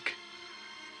you like.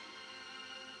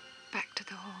 Back to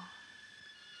the hall.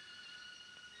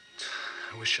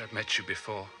 I wish I'd met you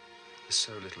before. There's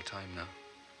so little time now.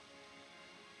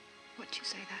 What'd you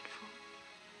say that for?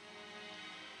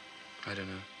 I don't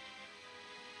know.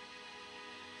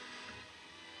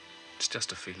 It's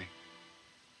just a feeling.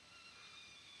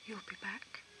 You'll be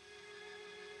back.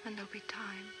 And there'll be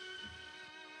time.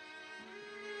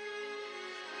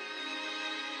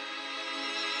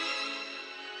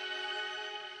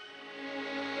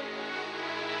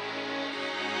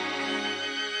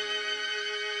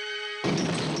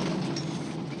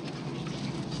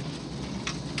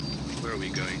 Where are we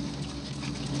going?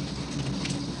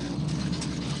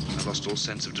 I've lost all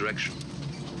sense of direction.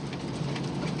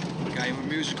 Game of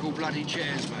musical bloody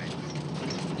chairs, mate.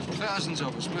 Thousands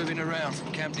of us moving around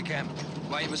from camp to camp,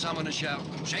 waiting for someone to shout,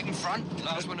 "Second front,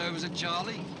 last one over's a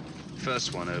Charlie."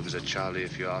 First one over's a Charlie,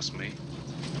 if you ask me.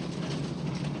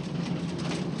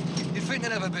 You'd think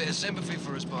they'd have a bit of sympathy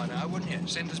for us by now, wouldn't you?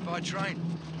 Send us by train.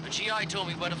 The GI told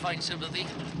me where to find sympathy.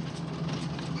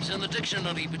 It's in the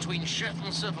dictionary between shit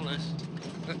and syphilis.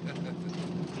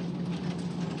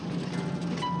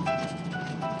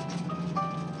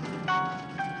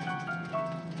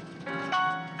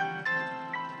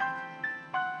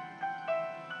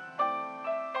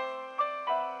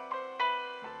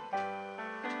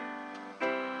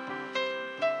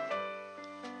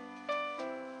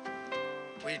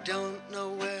 We don't know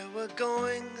where we're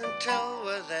going until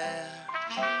we're there.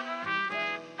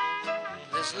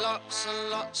 There's lots and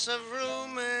lots of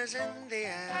rumors in the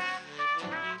air.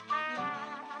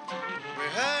 We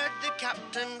heard the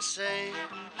captain say,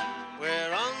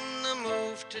 we're on the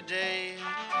move today.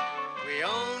 We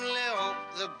only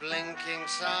hope the blinking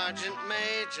sergeant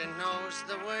major knows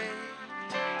the way.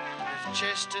 They've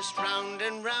chased us round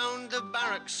and round the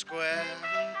barrack square.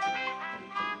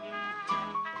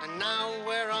 And now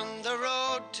we're on the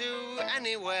road to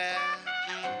anywhere.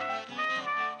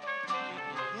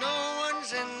 No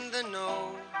one's in the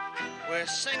know. We're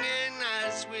singing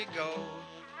as we go.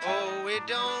 Oh, we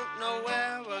don't know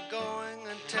where we're going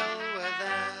until we're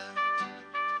there.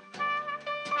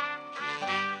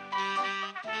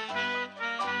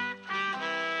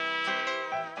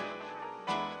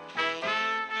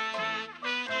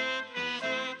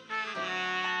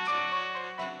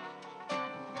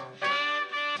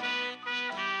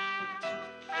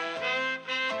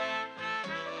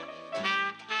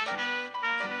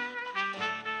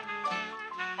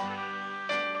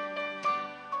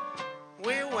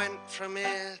 We went from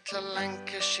here to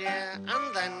Lancashire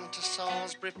and then to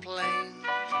Salisbury Plain.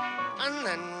 And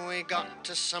then we got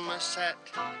to Somerset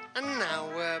and now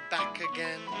we're back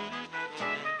again.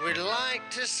 We'd like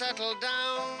to settle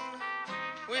down,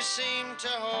 we seem to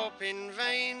hope in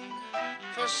vain.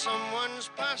 For someone's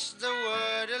passed the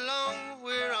word along,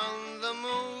 we're on the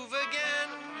move again.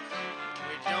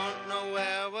 We don't know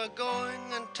where we're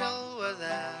going until we're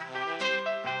there.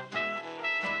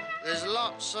 There's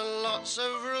lots and lots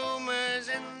of rumours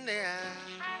in the air.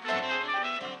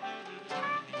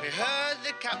 We heard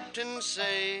the captain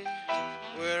say,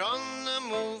 we're on the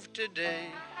move today.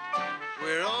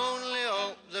 We're only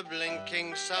hope the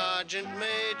blinking sergeant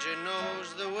major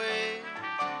knows the way.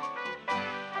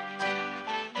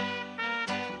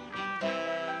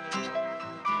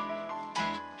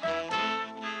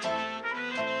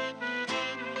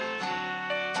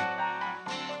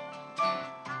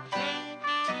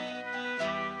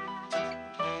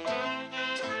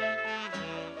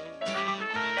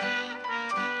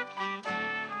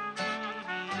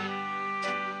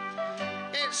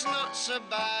 It's not so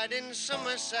bad in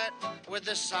Somerset where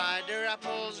the cider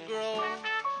apples grow.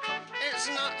 It's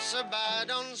not so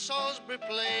bad on Salisbury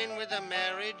Plain with a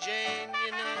Mary Jane,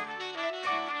 you know.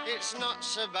 It's not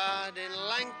so bad in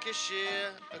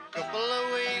Lancashire a couple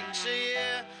of weeks a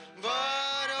year.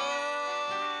 But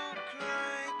oh,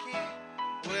 crikey,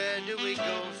 where do we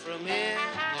go from here?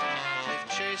 They've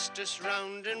chased us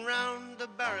round and round the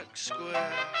barrack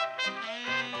square.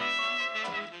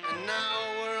 And now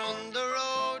we're on the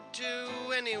road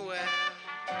to anywhere.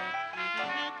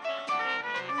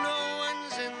 No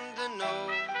one's in the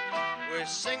know. We're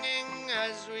singing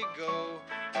as we go.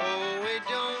 Oh, we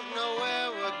don't know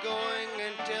where we're going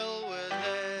until we're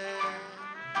there.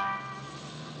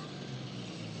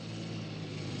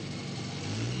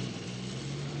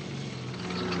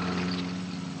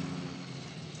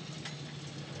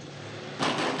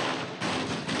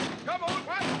 Come on,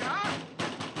 wake up!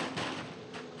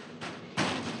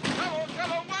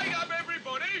 Come on, wake up,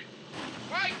 everybody!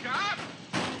 Wake up!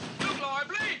 Look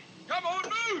lively! Come on,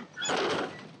 move!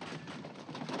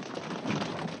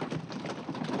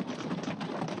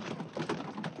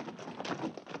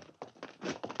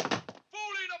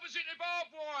 Fall in opposite the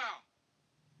barbed wire!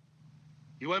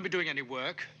 You won't be doing any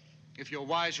work. If you're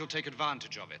wise, you'll take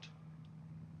advantage of it.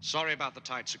 Sorry about the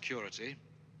tight security.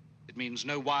 It means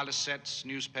no wireless sets,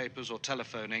 newspapers, or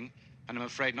telephoning, and I'm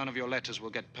afraid none of your letters will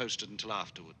get posted until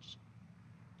afterwards.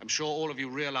 I'm sure all of you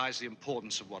realize the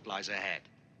importance of what lies ahead.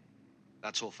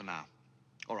 That's all for now.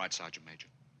 All right, Sergeant Major.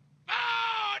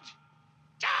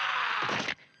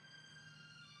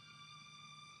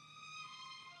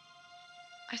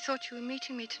 I thought you were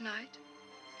meeting me tonight.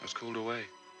 I was called away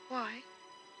Why?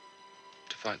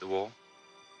 to fight the war.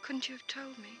 Couldn't you have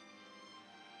told me?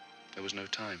 There was no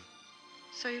time.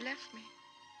 So you left me.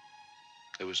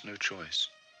 There was no choice.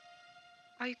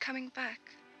 Are you coming back?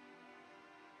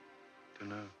 Don't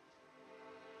know.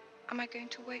 Am I going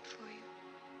to wait for you?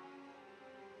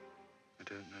 I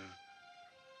don't know.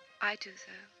 I do,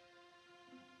 though.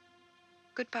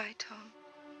 Goodbye, Tom.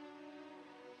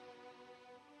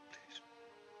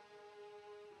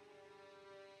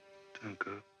 Don't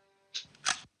go.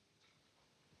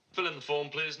 Fill in the form,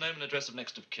 please. Name and address of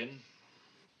next of kin.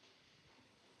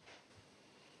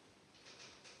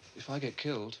 If I get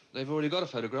killed, they've already got a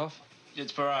photograph.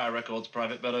 It's for our records,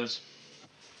 Private Bellows.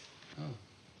 Oh.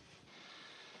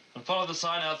 And follow the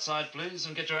sign outside, please,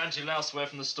 and get your anti-louseware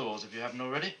from the stores if you haven't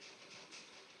already.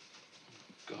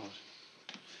 God.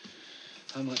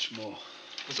 How much more?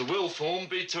 There's a will form,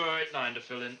 B2089, to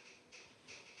fill in.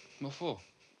 What for?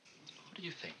 What do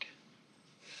you think?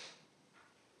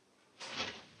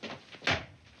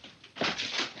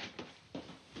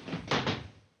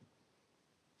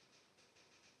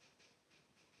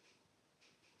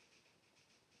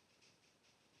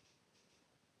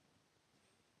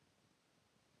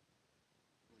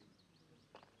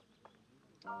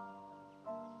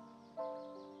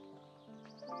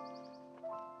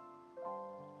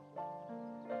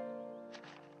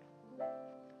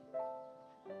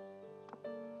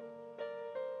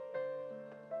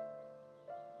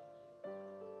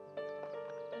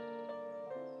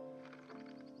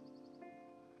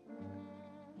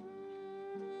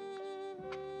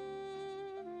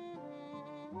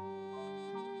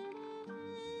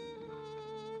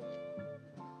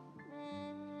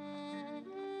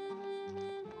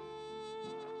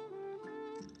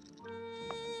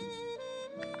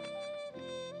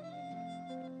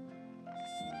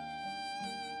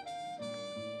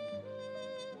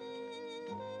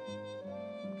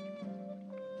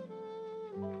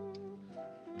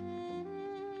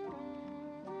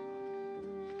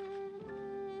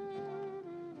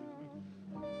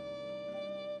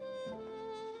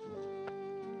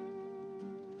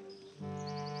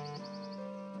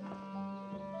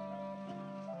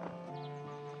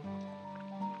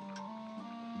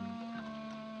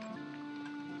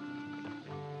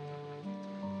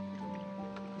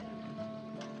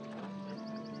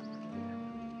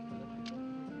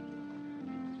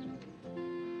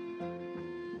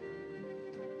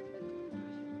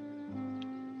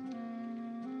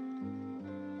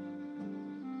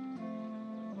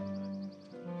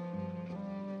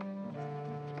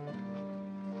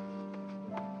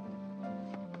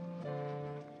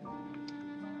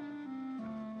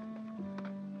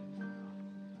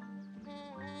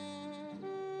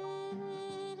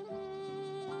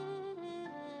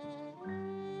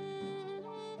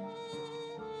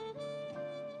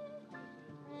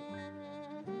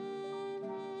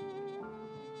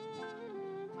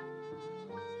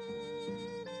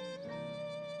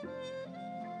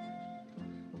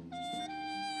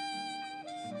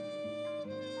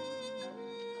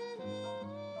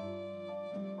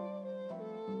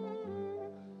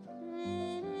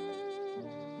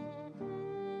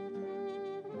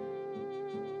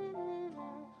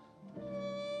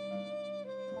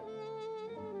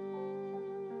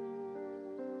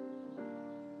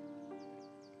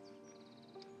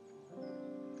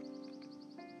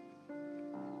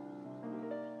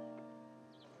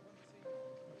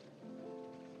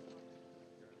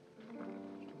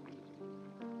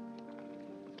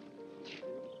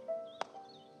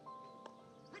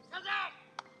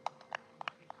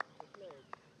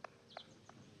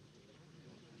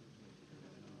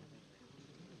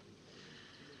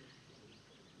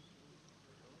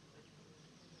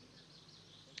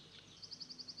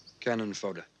 Cannon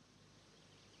fodder.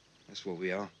 That's what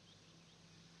we are.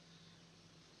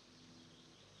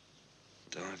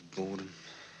 Dive boredom,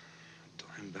 die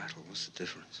in battle. What's the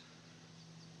difference?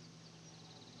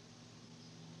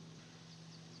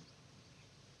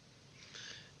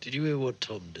 Did you hear what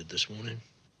Tom did this morning?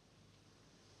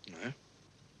 No.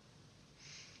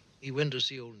 He went to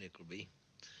see old Nickleby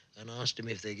and asked him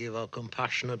if they gave out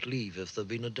compassionate leave if there'd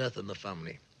been a death in the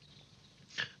family.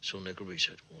 So Nickleby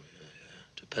said, well, yeah,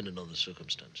 depending on the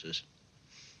circumstances.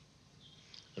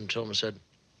 And Tom said,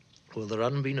 well, there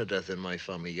hasn't been a death in my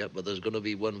family yet, but there's going to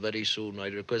be one very soon. I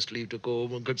request leave to go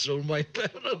home and console my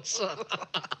parents.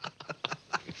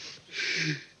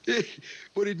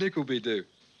 What did Nickleby do?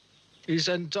 He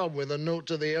sent Tom with a note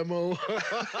to the MO.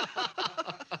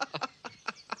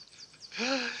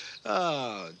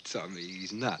 Oh, Tommy,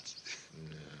 he's nuts.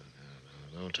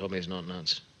 No, Tommy's not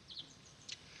nuts.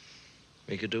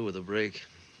 We could do with a break.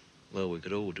 Well, we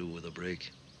could all do with a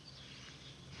break.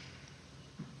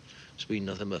 It's been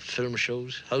nothing but film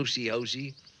shows,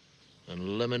 housey,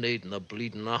 and lemonade and the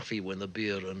bleeding offie when the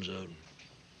beer runs out.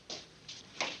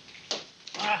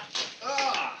 Yeah,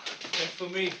 for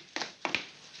me.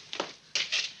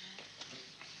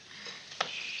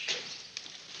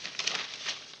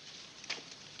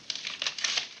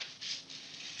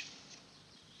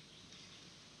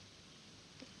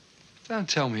 Don't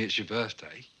tell me it's your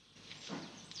birthday.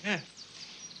 Yeah.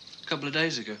 A couple of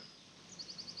days ago.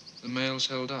 The mail's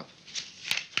held up.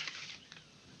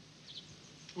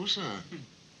 What's that?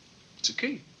 It's a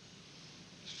key.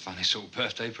 Funny sort of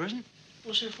birthday present.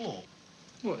 What's it for?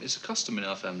 Well, it's a custom in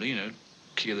our family, you know.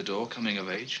 Key of the door, coming of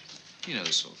age. You know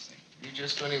the sort of thing. You're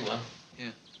just 21.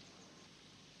 Yeah.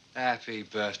 Happy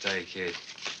birthday, kid.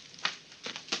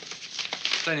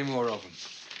 Plenty more of them.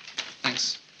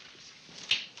 Thanks.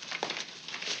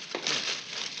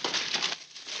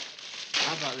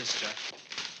 How about this, Jack?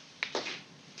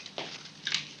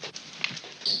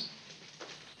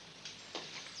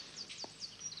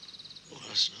 Oh,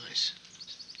 that's nice.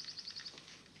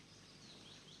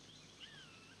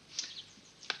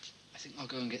 I think I'll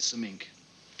go and get some ink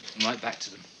and write back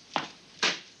to them.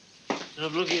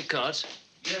 Have a look at your cards.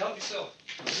 Yeah, help yourself.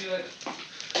 I'll see you later.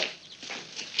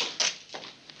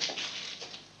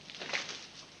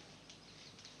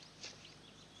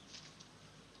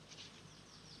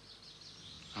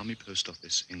 Army Post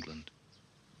Office, England.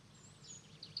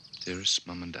 Dearest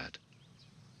Mum and Dad,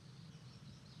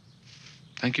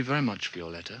 thank you very much for your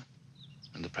letter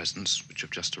and the presents which have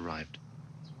just arrived.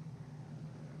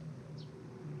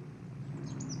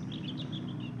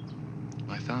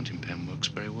 My fountain pen works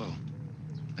very well,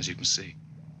 as you can see.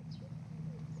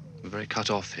 We're very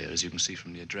cut off here, as you can see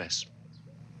from the address.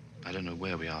 I don't know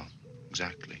where we are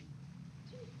exactly.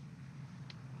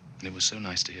 And it was so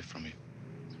nice to hear from you.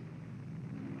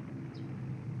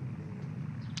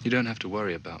 You don't have to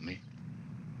worry about me.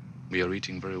 We are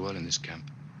eating very well in this camp.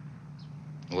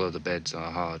 Although the beds are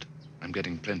hard, I'm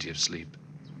getting plenty of sleep.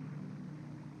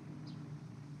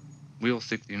 We all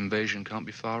think the invasion can't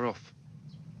be far off.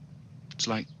 It's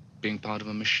like being part of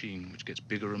a machine which gets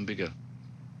bigger and bigger,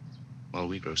 while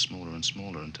we grow smaller and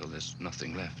smaller until there's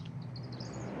nothing left.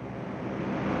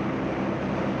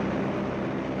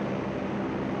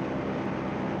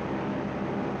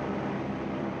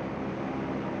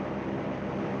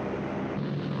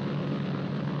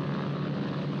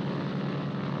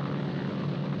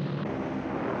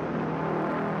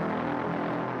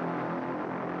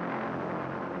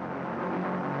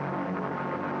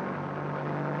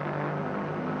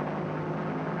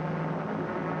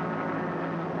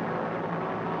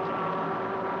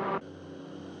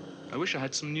 I wish I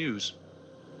had some news.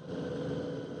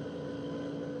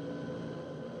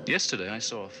 Yesterday, I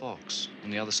saw a fox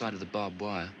on the other side of the barbed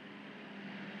wire.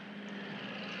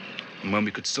 And when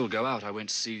we could still go out, I went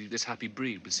to see This Happy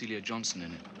Breed with Celia Johnson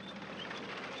in it.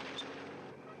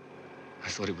 I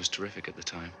thought it was terrific at the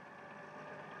time.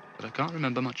 But I can't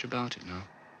remember much about it now.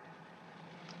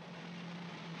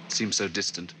 It seems so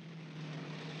distant.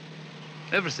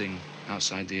 Everything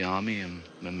outside the army and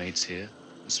my mates here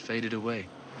has faded away.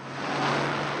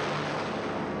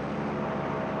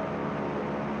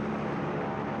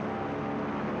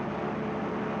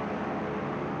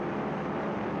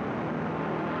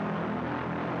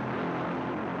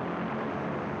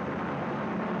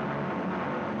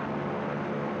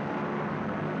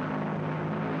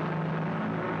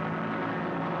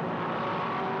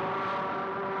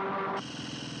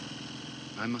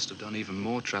 I must have done even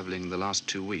more traveling the last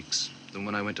 2 weeks than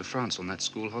when I went to France on that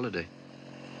school holiday.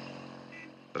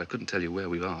 But I couldn't tell you where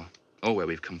we are or where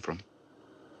we've come from.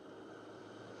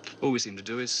 All we seem to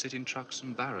do is sit in trucks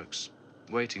and barracks,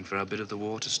 waiting for our bit of the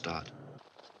war to start.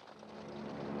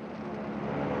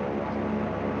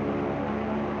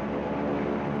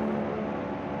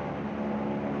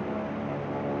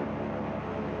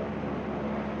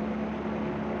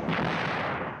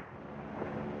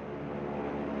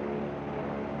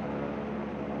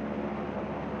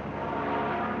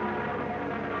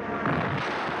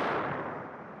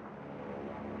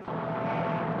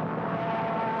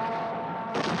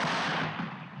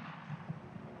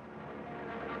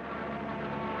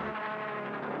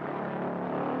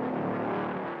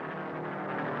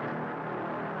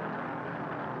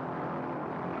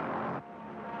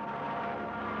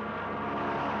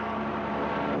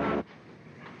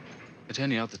 At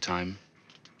any other time,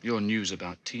 your news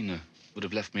about Tina would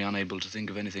have left me unable to think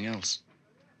of anything else.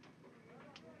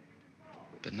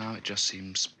 But now it just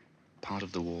seems part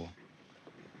of the war,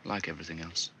 like everything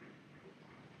else.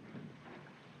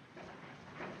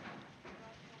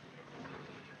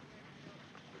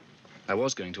 I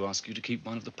was going to ask you to keep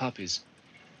one of the puppies,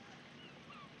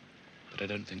 but I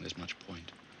don't think there's much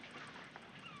point.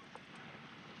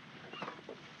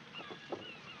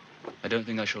 I don't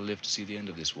think I shall live to see the end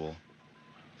of this war.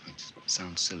 It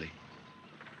sounds silly,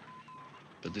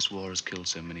 but this war has killed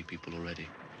so many people already.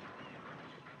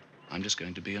 I'm just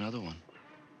going to be another one.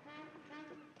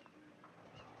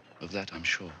 Of that, I'm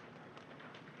sure.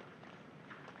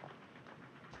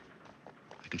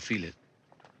 I can feel it,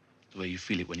 the way you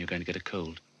feel it when you're going to get a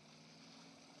cold.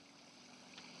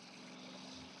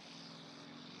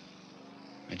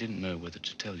 I didn't know whether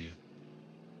to tell you.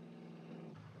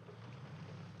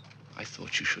 I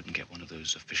thought you shouldn't get one of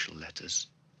those official letters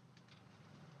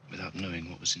without knowing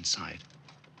what was inside.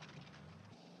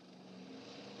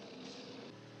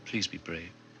 Please be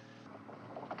brave.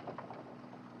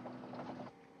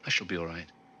 I shall be all right.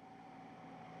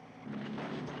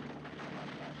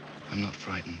 I'm not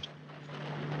frightened.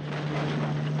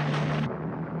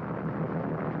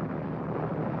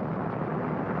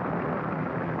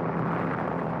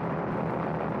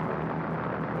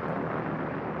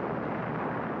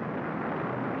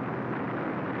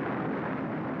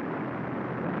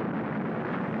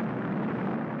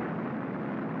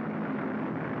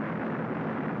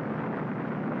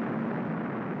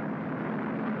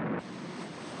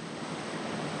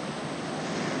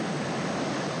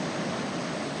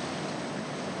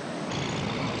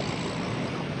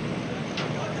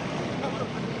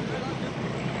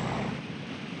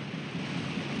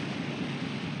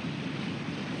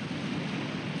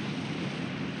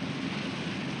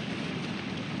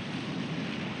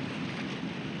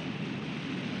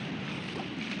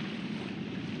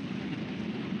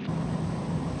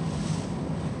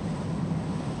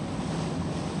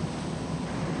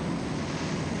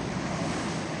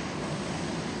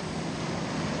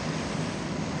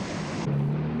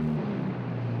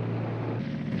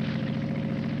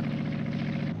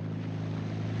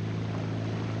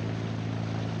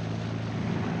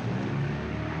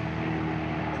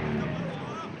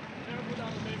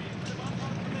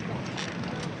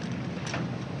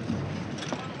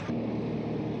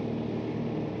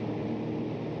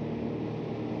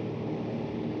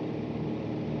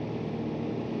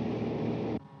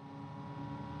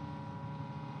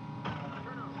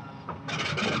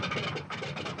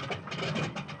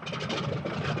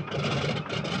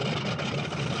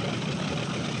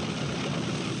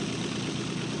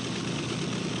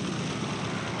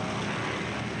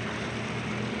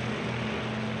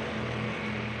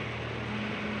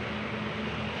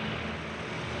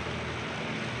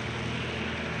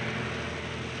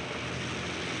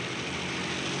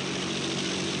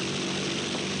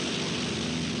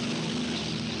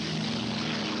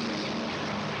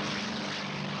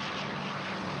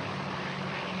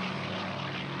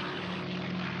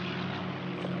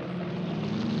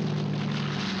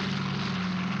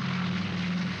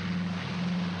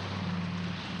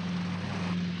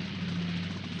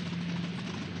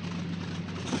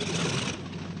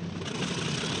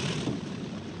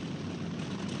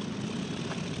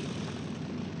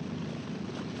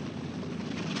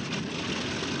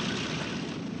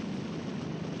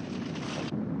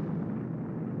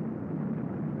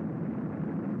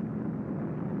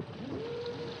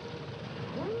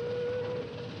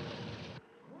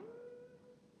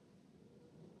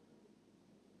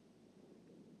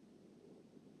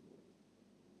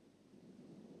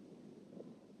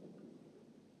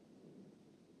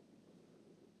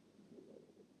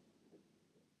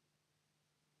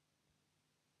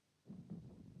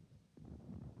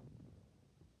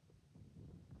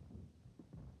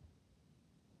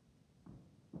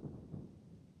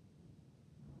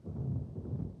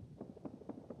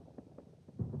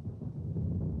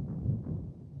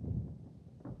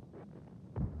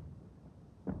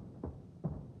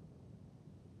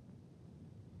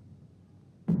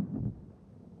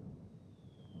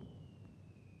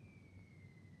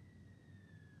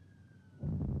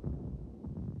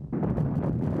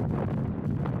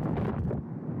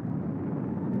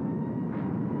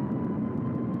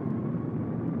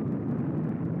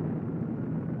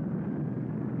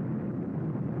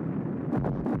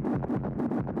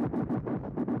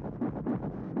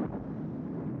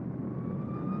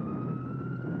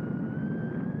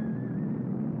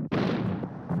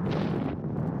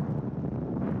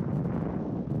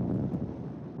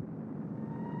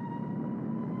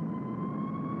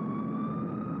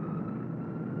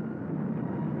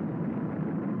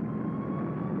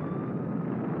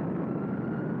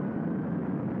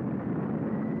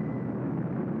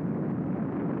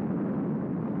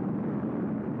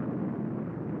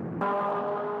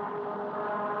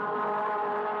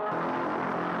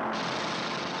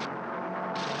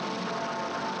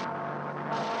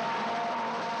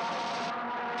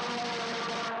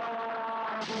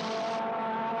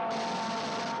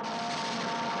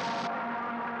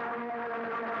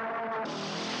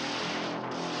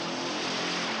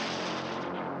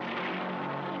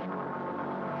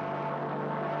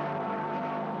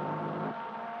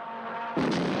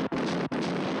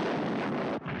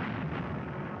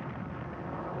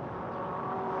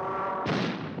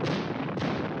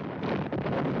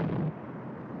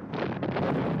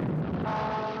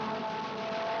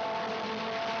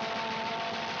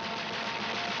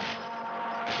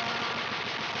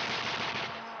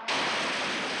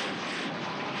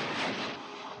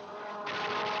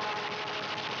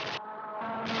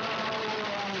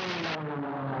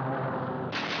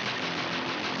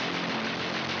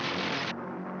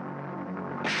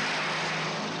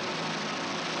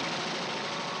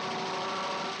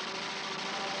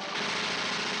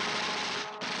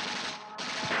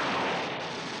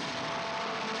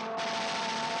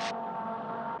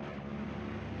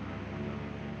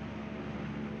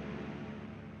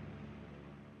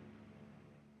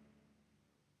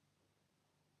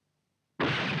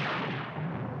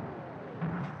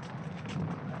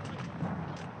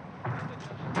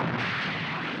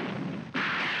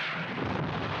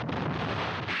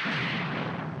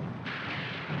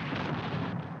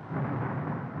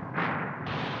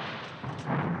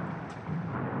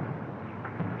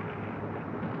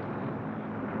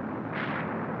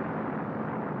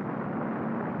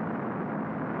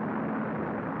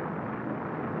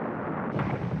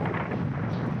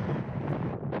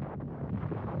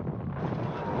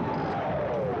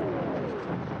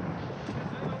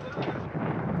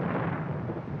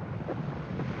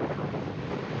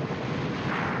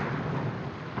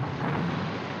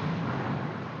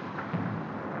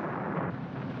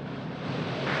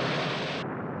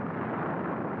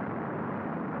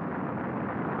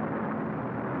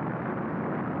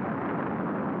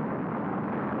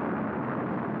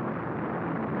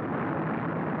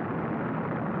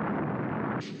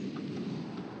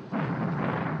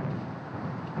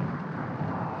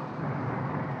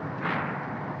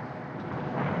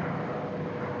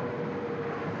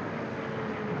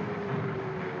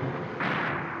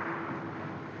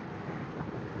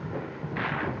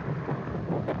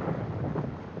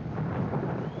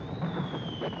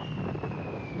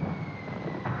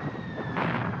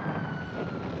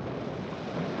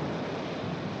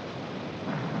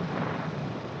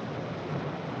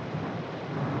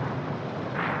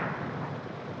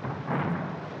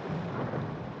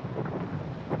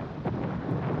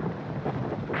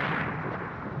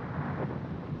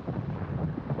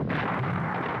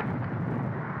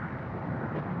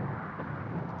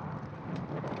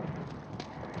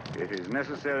 It is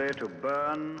necessary to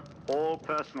burn all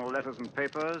personal letters and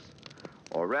papers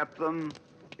or wrap them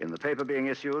in the paper being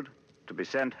issued to be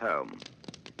sent home.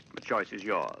 The choice is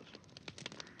yours.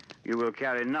 You will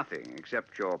carry nothing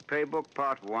except your paybook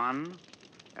part 1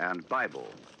 and Bible.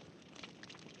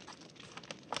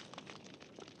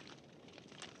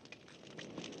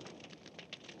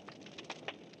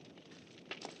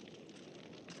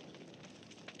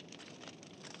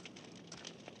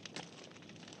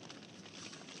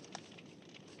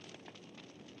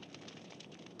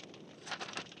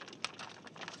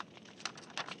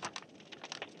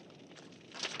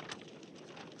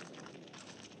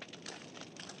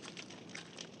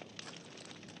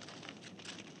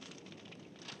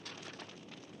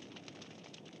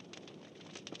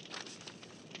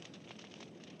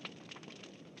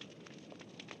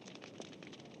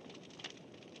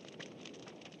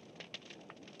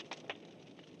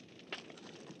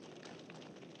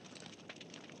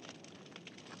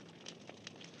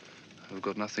 I've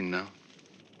got nothing now.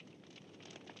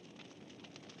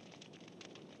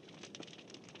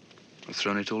 I've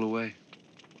thrown it all away.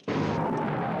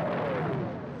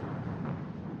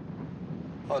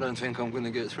 I don't think I'm going to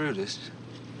get through this.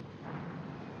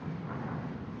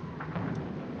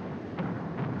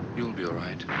 You'll be all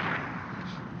right.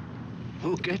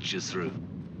 We'll get you through.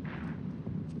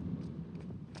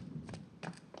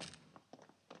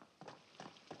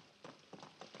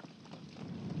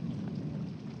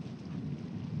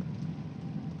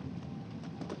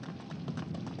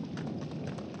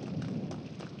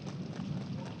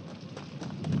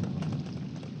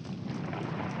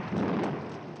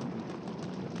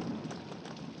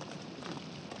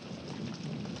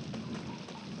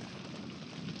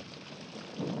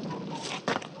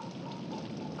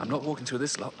 I'm not walking through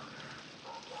this lot.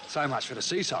 So much for the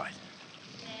seaside.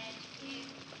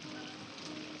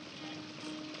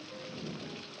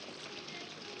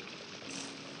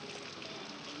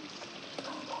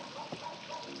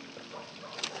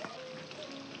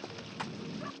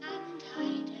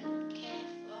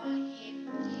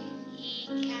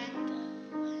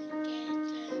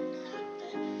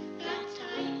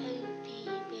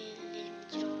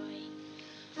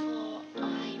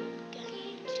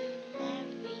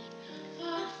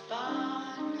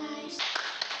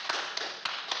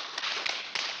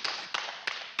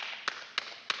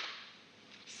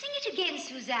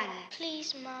 Susanna.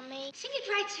 Please, Mummy. Sing it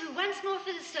right through once more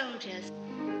for the soldiers.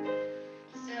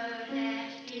 So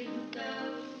let him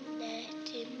go, let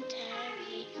him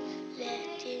tarry,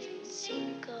 let him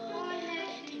sink or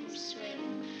let him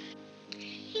swim.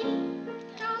 He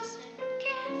doesn't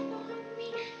care for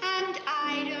me, and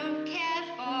I don't care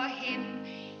for him.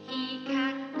 He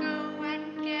can go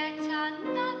and get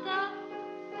another.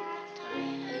 But I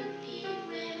hope he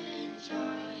will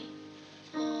enjoy.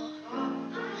 For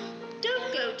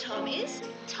Don't go, Tommies.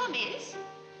 Tommies.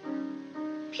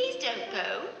 Please don't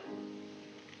go.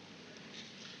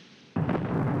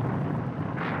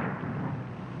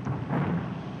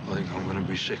 I think I'm going to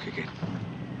be sick again.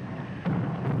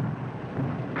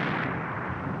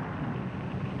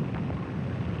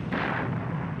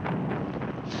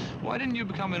 Why didn't you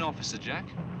become an officer, Jack?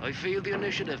 I failed the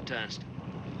initiative test.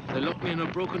 They locked me in a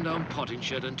broken-down potting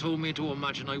shed and told me to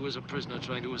imagine I was a prisoner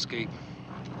trying to escape.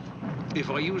 If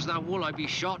I used that wall, I'd be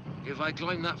shot. If I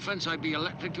climbed that fence, I'd be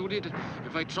electrocuted.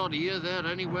 If I trod here, there,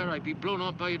 anywhere, I'd be blown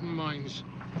up by hidden mines.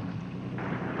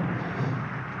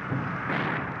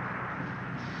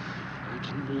 I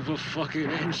didn't move a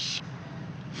fucking inch.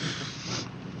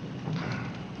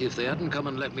 If they hadn't come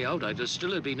and let me out, I'd have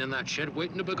still have been in that shed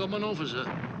waiting to become an officer.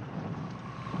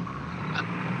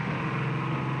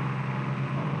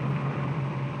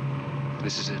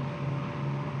 This is it.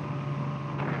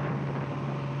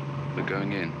 We're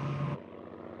going in.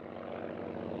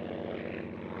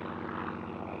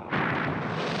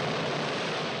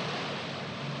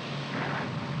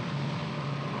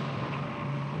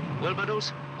 Well,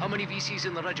 Meadows, how many VCs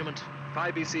in the regiment?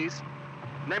 5 VCs.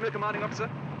 Name of the commanding officer?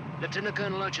 Lieutenant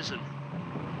Colonel Atchison.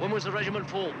 When was the regiment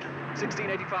formed?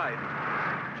 1685.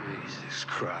 Jesus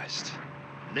Christ.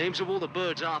 Names of all the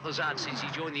birds Arthur's had since he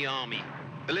joined the army.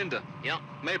 Belinda. Yep.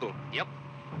 Mabel. Yep.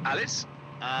 Alice.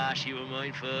 Ah, she were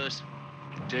mine first.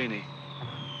 Janie.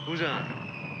 Who's that?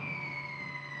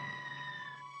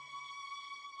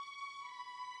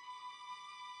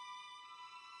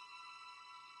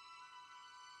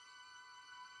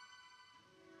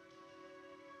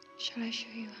 Shall I show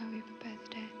you how we prepare the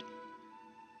dead?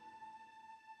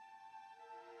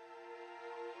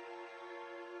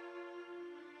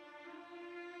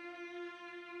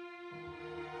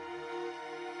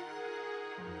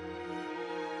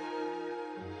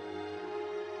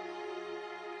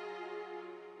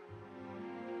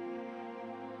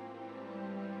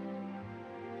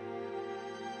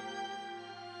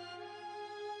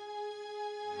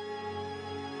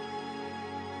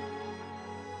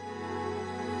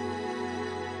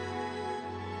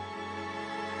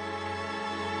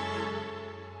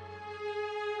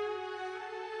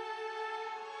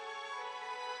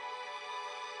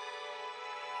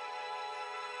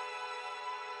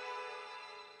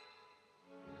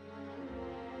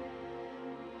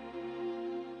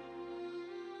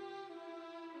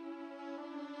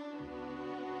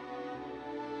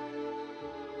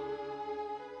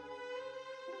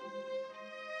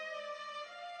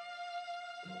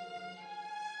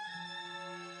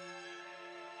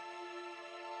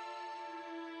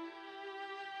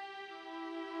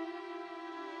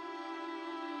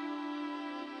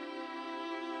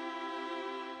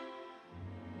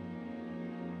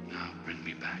 Now bring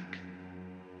me back.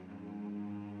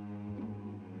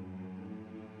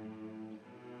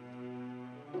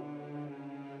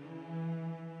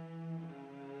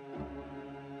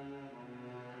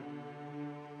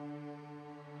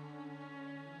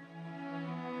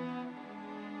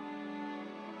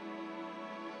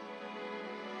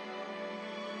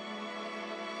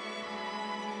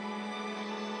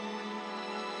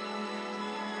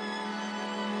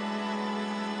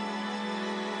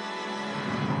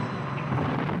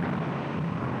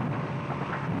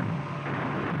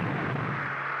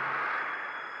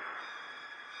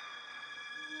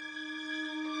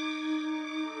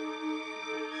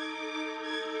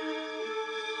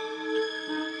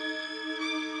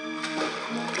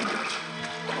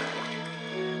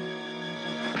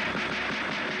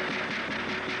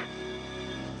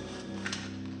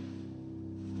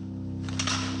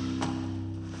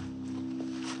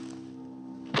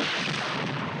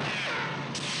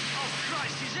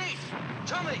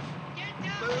 Tommy!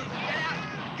 Move! Get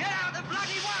out! Get out the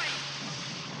bloody way!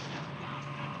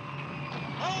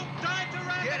 Hold tight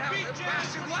around Get the out beach, the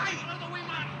bastard way!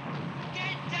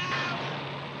 Get down!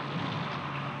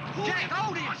 Jack,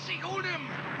 hold him! I see, hold him!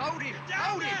 Hold him! Down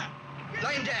Hold there! him!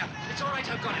 Lay him down! It's all right,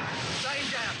 I've got him. Lay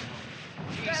him down.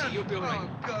 Easy, you'll be all right.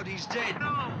 Oh, God, he's dead.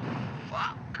 No!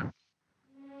 Fuck!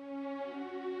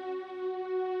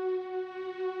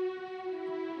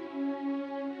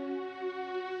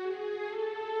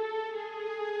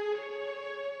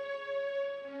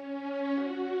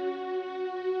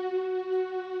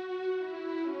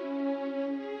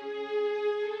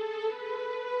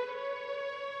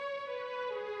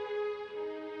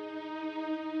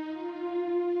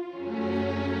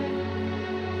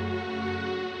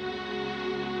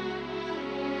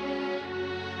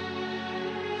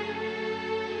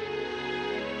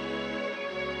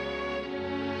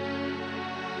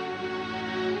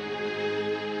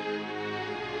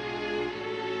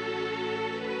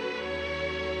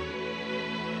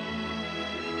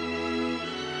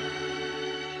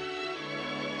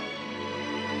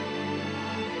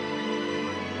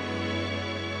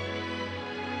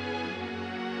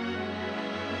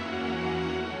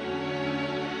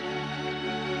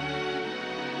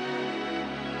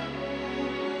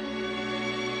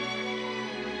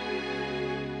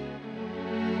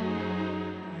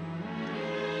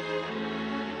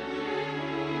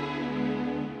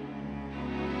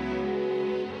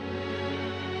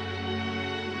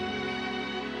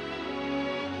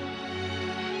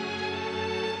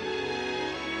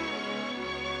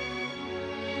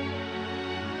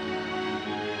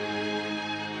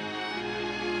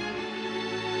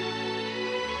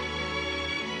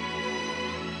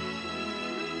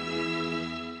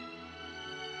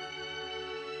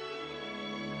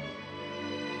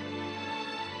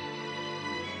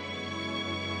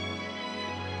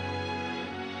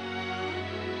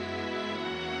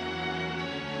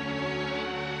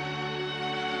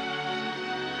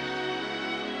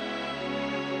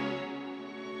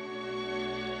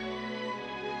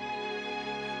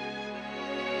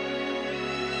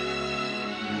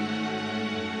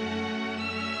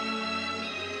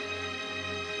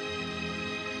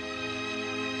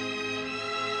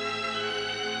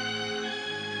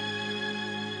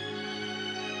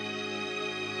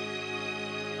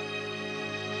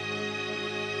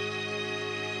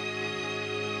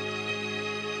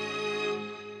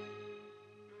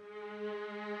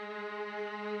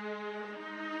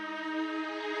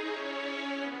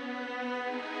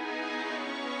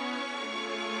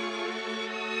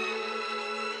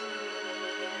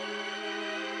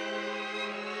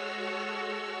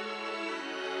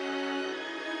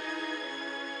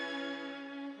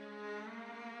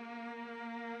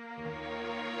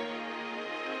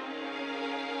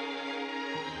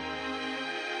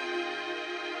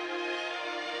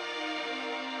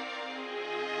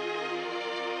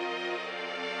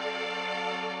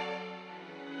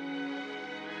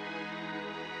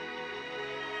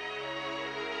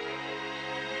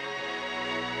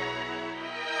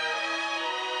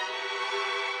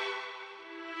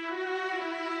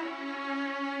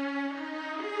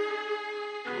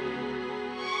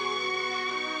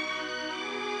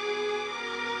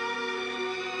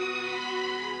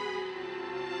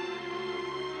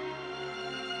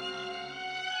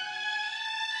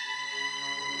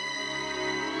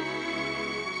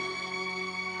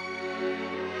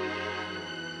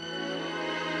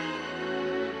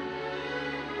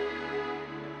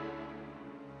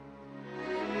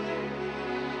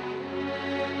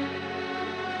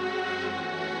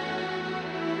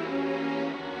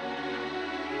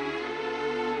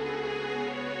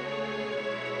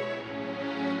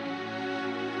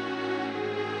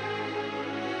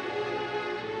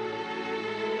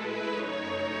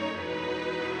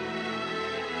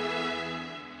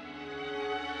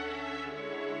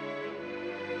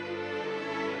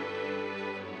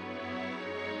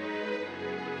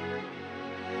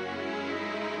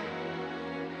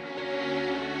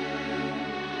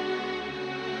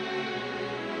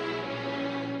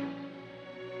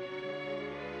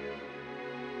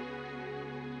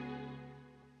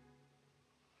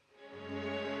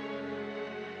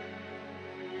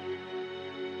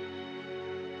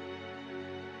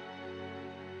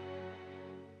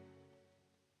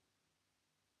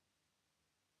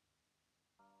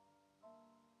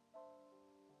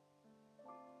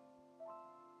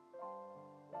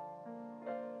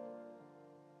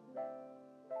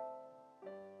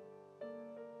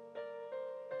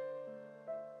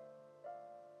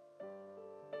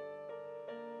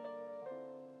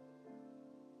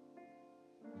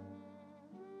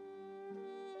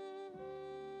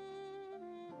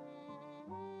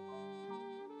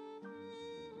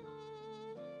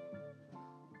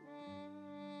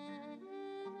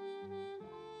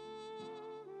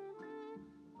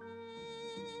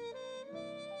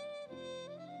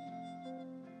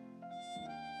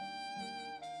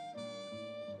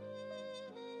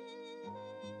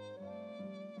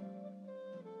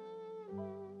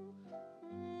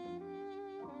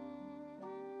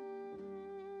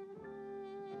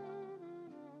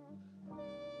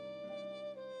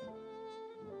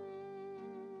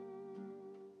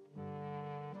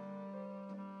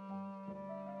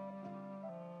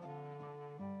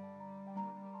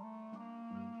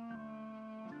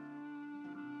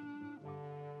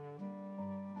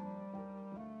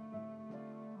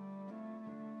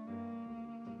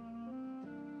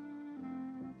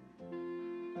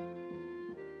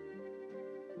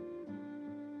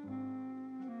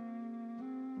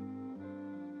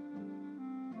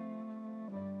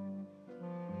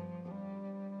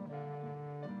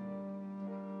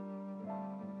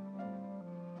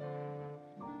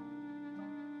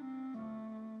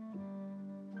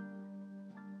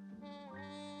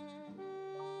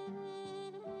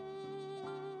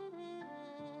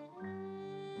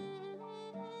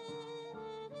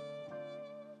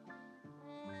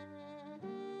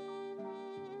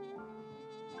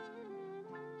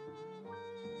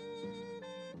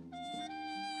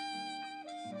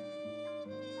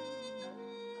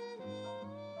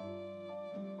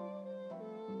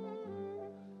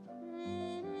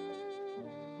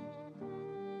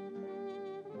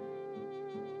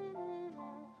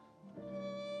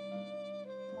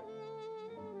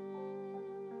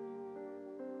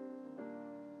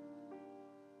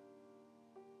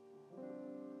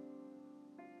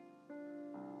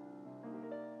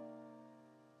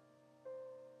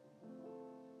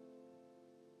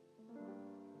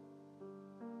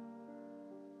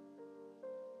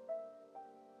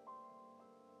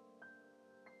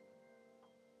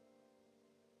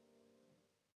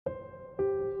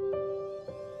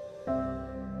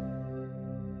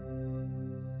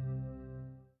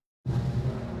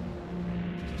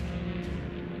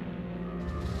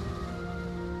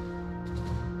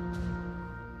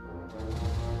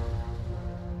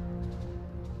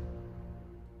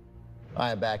 I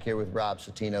am back here with Rob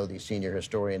Citino, the senior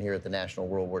historian here at the National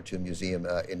World War II Museum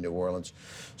in New Orleans.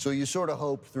 So you sort of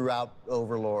hope throughout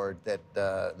Overlord that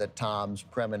that Tom's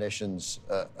premonitions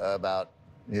about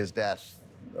his death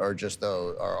are just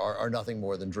those, are nothing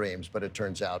more than dreams, but it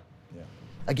turns out,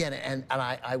 again, and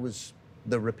I was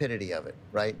the rapidity of it,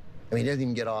 right? I mean, he doesn't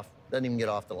even get off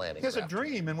the landing. He has a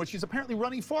dream in which he's apparently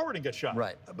running forward and gets shot.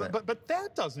 Right. But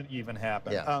that doesn't even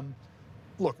happen. Yeah.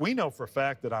 Look, we know for a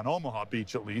fact that on Omaha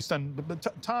Beach, at least, and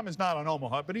Tom is not on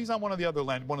Omaha, but he's on one of the other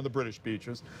one of the British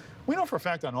beaches. We know for a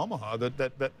fact on Omaha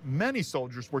that many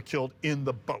soldiers were killed in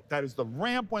the boat. That is, the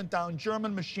ramp went down,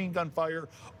 German machine gun fire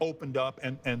opened up,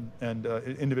 and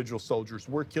individual soldiers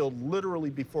were killed literally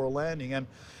before landing. And,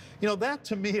 you know, that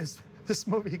to me is, this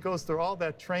movie, he goes through all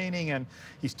that training, and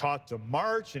he's taught to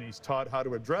march, and he's taught how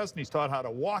to address, and he's taught how to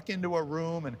walk into a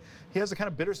room, and he has a kind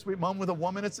of bittersweet moment with a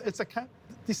woman.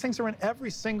 These things are in every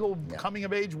single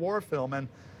coming-of-age war film, and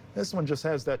this one just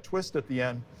has that twist at the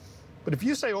end. But if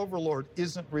you say Overlord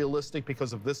isn't realistic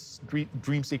because of this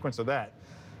dream sequence or that,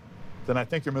 then I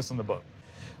think you're missing the boat.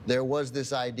 There was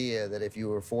this idea that if you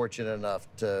were fortunate enough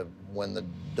to, when the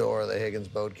door of the Higgins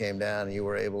boat came down and you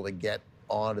were able to get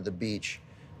onto the beach,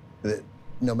 that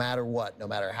no matter what, no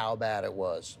matter how bad it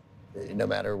was, no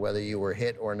matter whether you were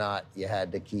hit or not, you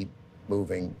had to keep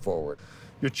moving forward.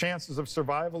 Your chances of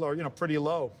survival are, pretty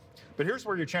low. But here's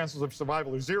where your chances of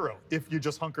survival are zero if you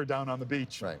just hunker down on the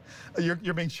beach. Right.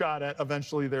 You're being shot at.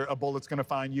 Eventually, a bullet's going to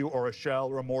find you, or a shell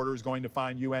or a mortar is going to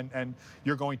find you, and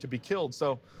you're going to be killed.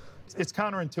 So it's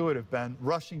counterintuitive, Ben.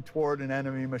 Rushing toward an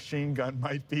enemy machine gun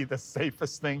might be the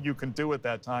safest thing you can do at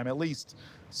that time, at least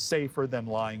safer than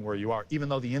lying where you are, even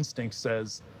though the instinct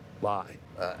says lie.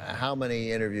 How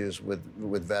many interviews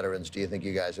with veterans do you think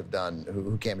you guys have done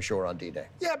who came ashore on D-Day?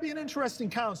 Yeah, it'd be an interesting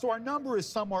count. So our number is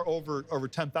somewhere over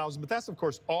 10,000, but that's, of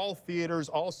course, all theaters,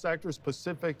 all sectors,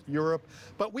 Pacific, Europe.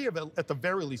 But we have, at the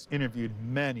very least, interviewed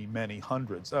many, many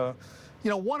hundreds.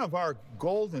 One of our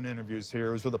golden interviews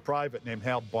here was with a private named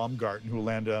Hal Baumgarten, who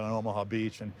landed on Omaha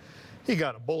Beach, and he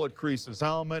got a bullet crease his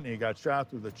helmet, and he got shot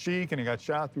through the cheek, and he got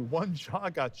shot through one jaw,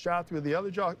 got shot through the other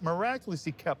jaw.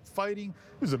 Miraculously, he kept fighting.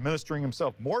 He was administering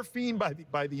himself morphine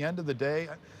by the end of the day.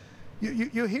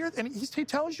 You hear, and he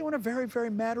tells you in a very, very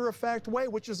matter-of-fact way,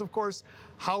 which is, of course,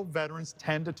 how veterans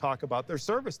tend to talk about their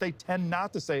service. They tend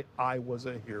not to say, I was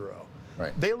a hero.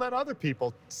 Right. They let other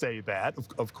people say that,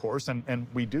 of course, and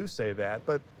we do say that.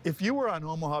 But if you were on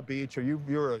Omaha Beach, or you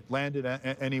were landed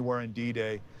anywhere in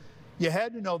D-Day, you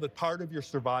had to know that part of your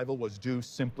survival was due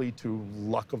simply to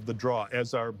luck of the draw.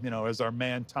 As our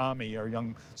man Tommy, our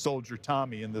young soldier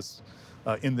Tommy in this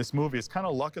movie, it's kind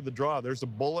of luck of the draw. There's a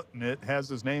bullet, and it has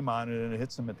his name on it, and it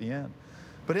hits him at the end.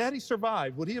 But had he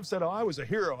survived, would he have said, "Oh, I was a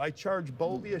hero. I charged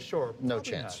boldly ashore"? No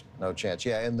chance. No chance.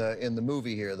 Yeah, in the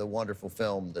movie here, the wonderful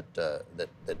film that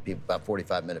people, about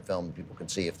 45-minute film, people can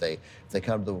see if they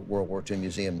come to the World War II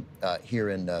Museum here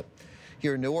in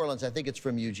New Orleans. I think it's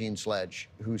from Eugene Sledge,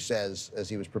 who says, as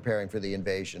he was preparing for the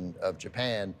invasion of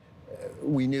Japan,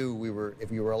 we knew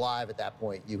if you were alive at that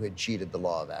point, you had cheated the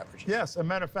law of averages. Yes, as a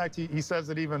matter of fact, he says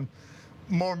it even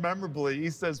more memorably. He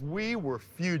says, we were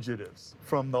fugitives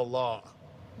from the law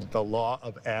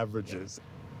of averages.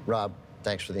 Rob,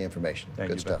 thanks for the information.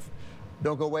 Good stuff.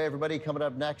 Don't go away, everybody. Coming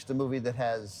up next, a movie that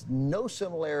has no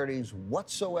similarities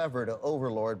whatsoever to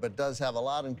Overlord, but does have a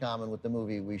lot in common with the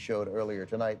movie we showed earlier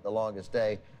tonight, The Longest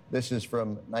Day. This is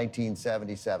from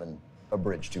 1977, A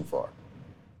Bridge Too Far.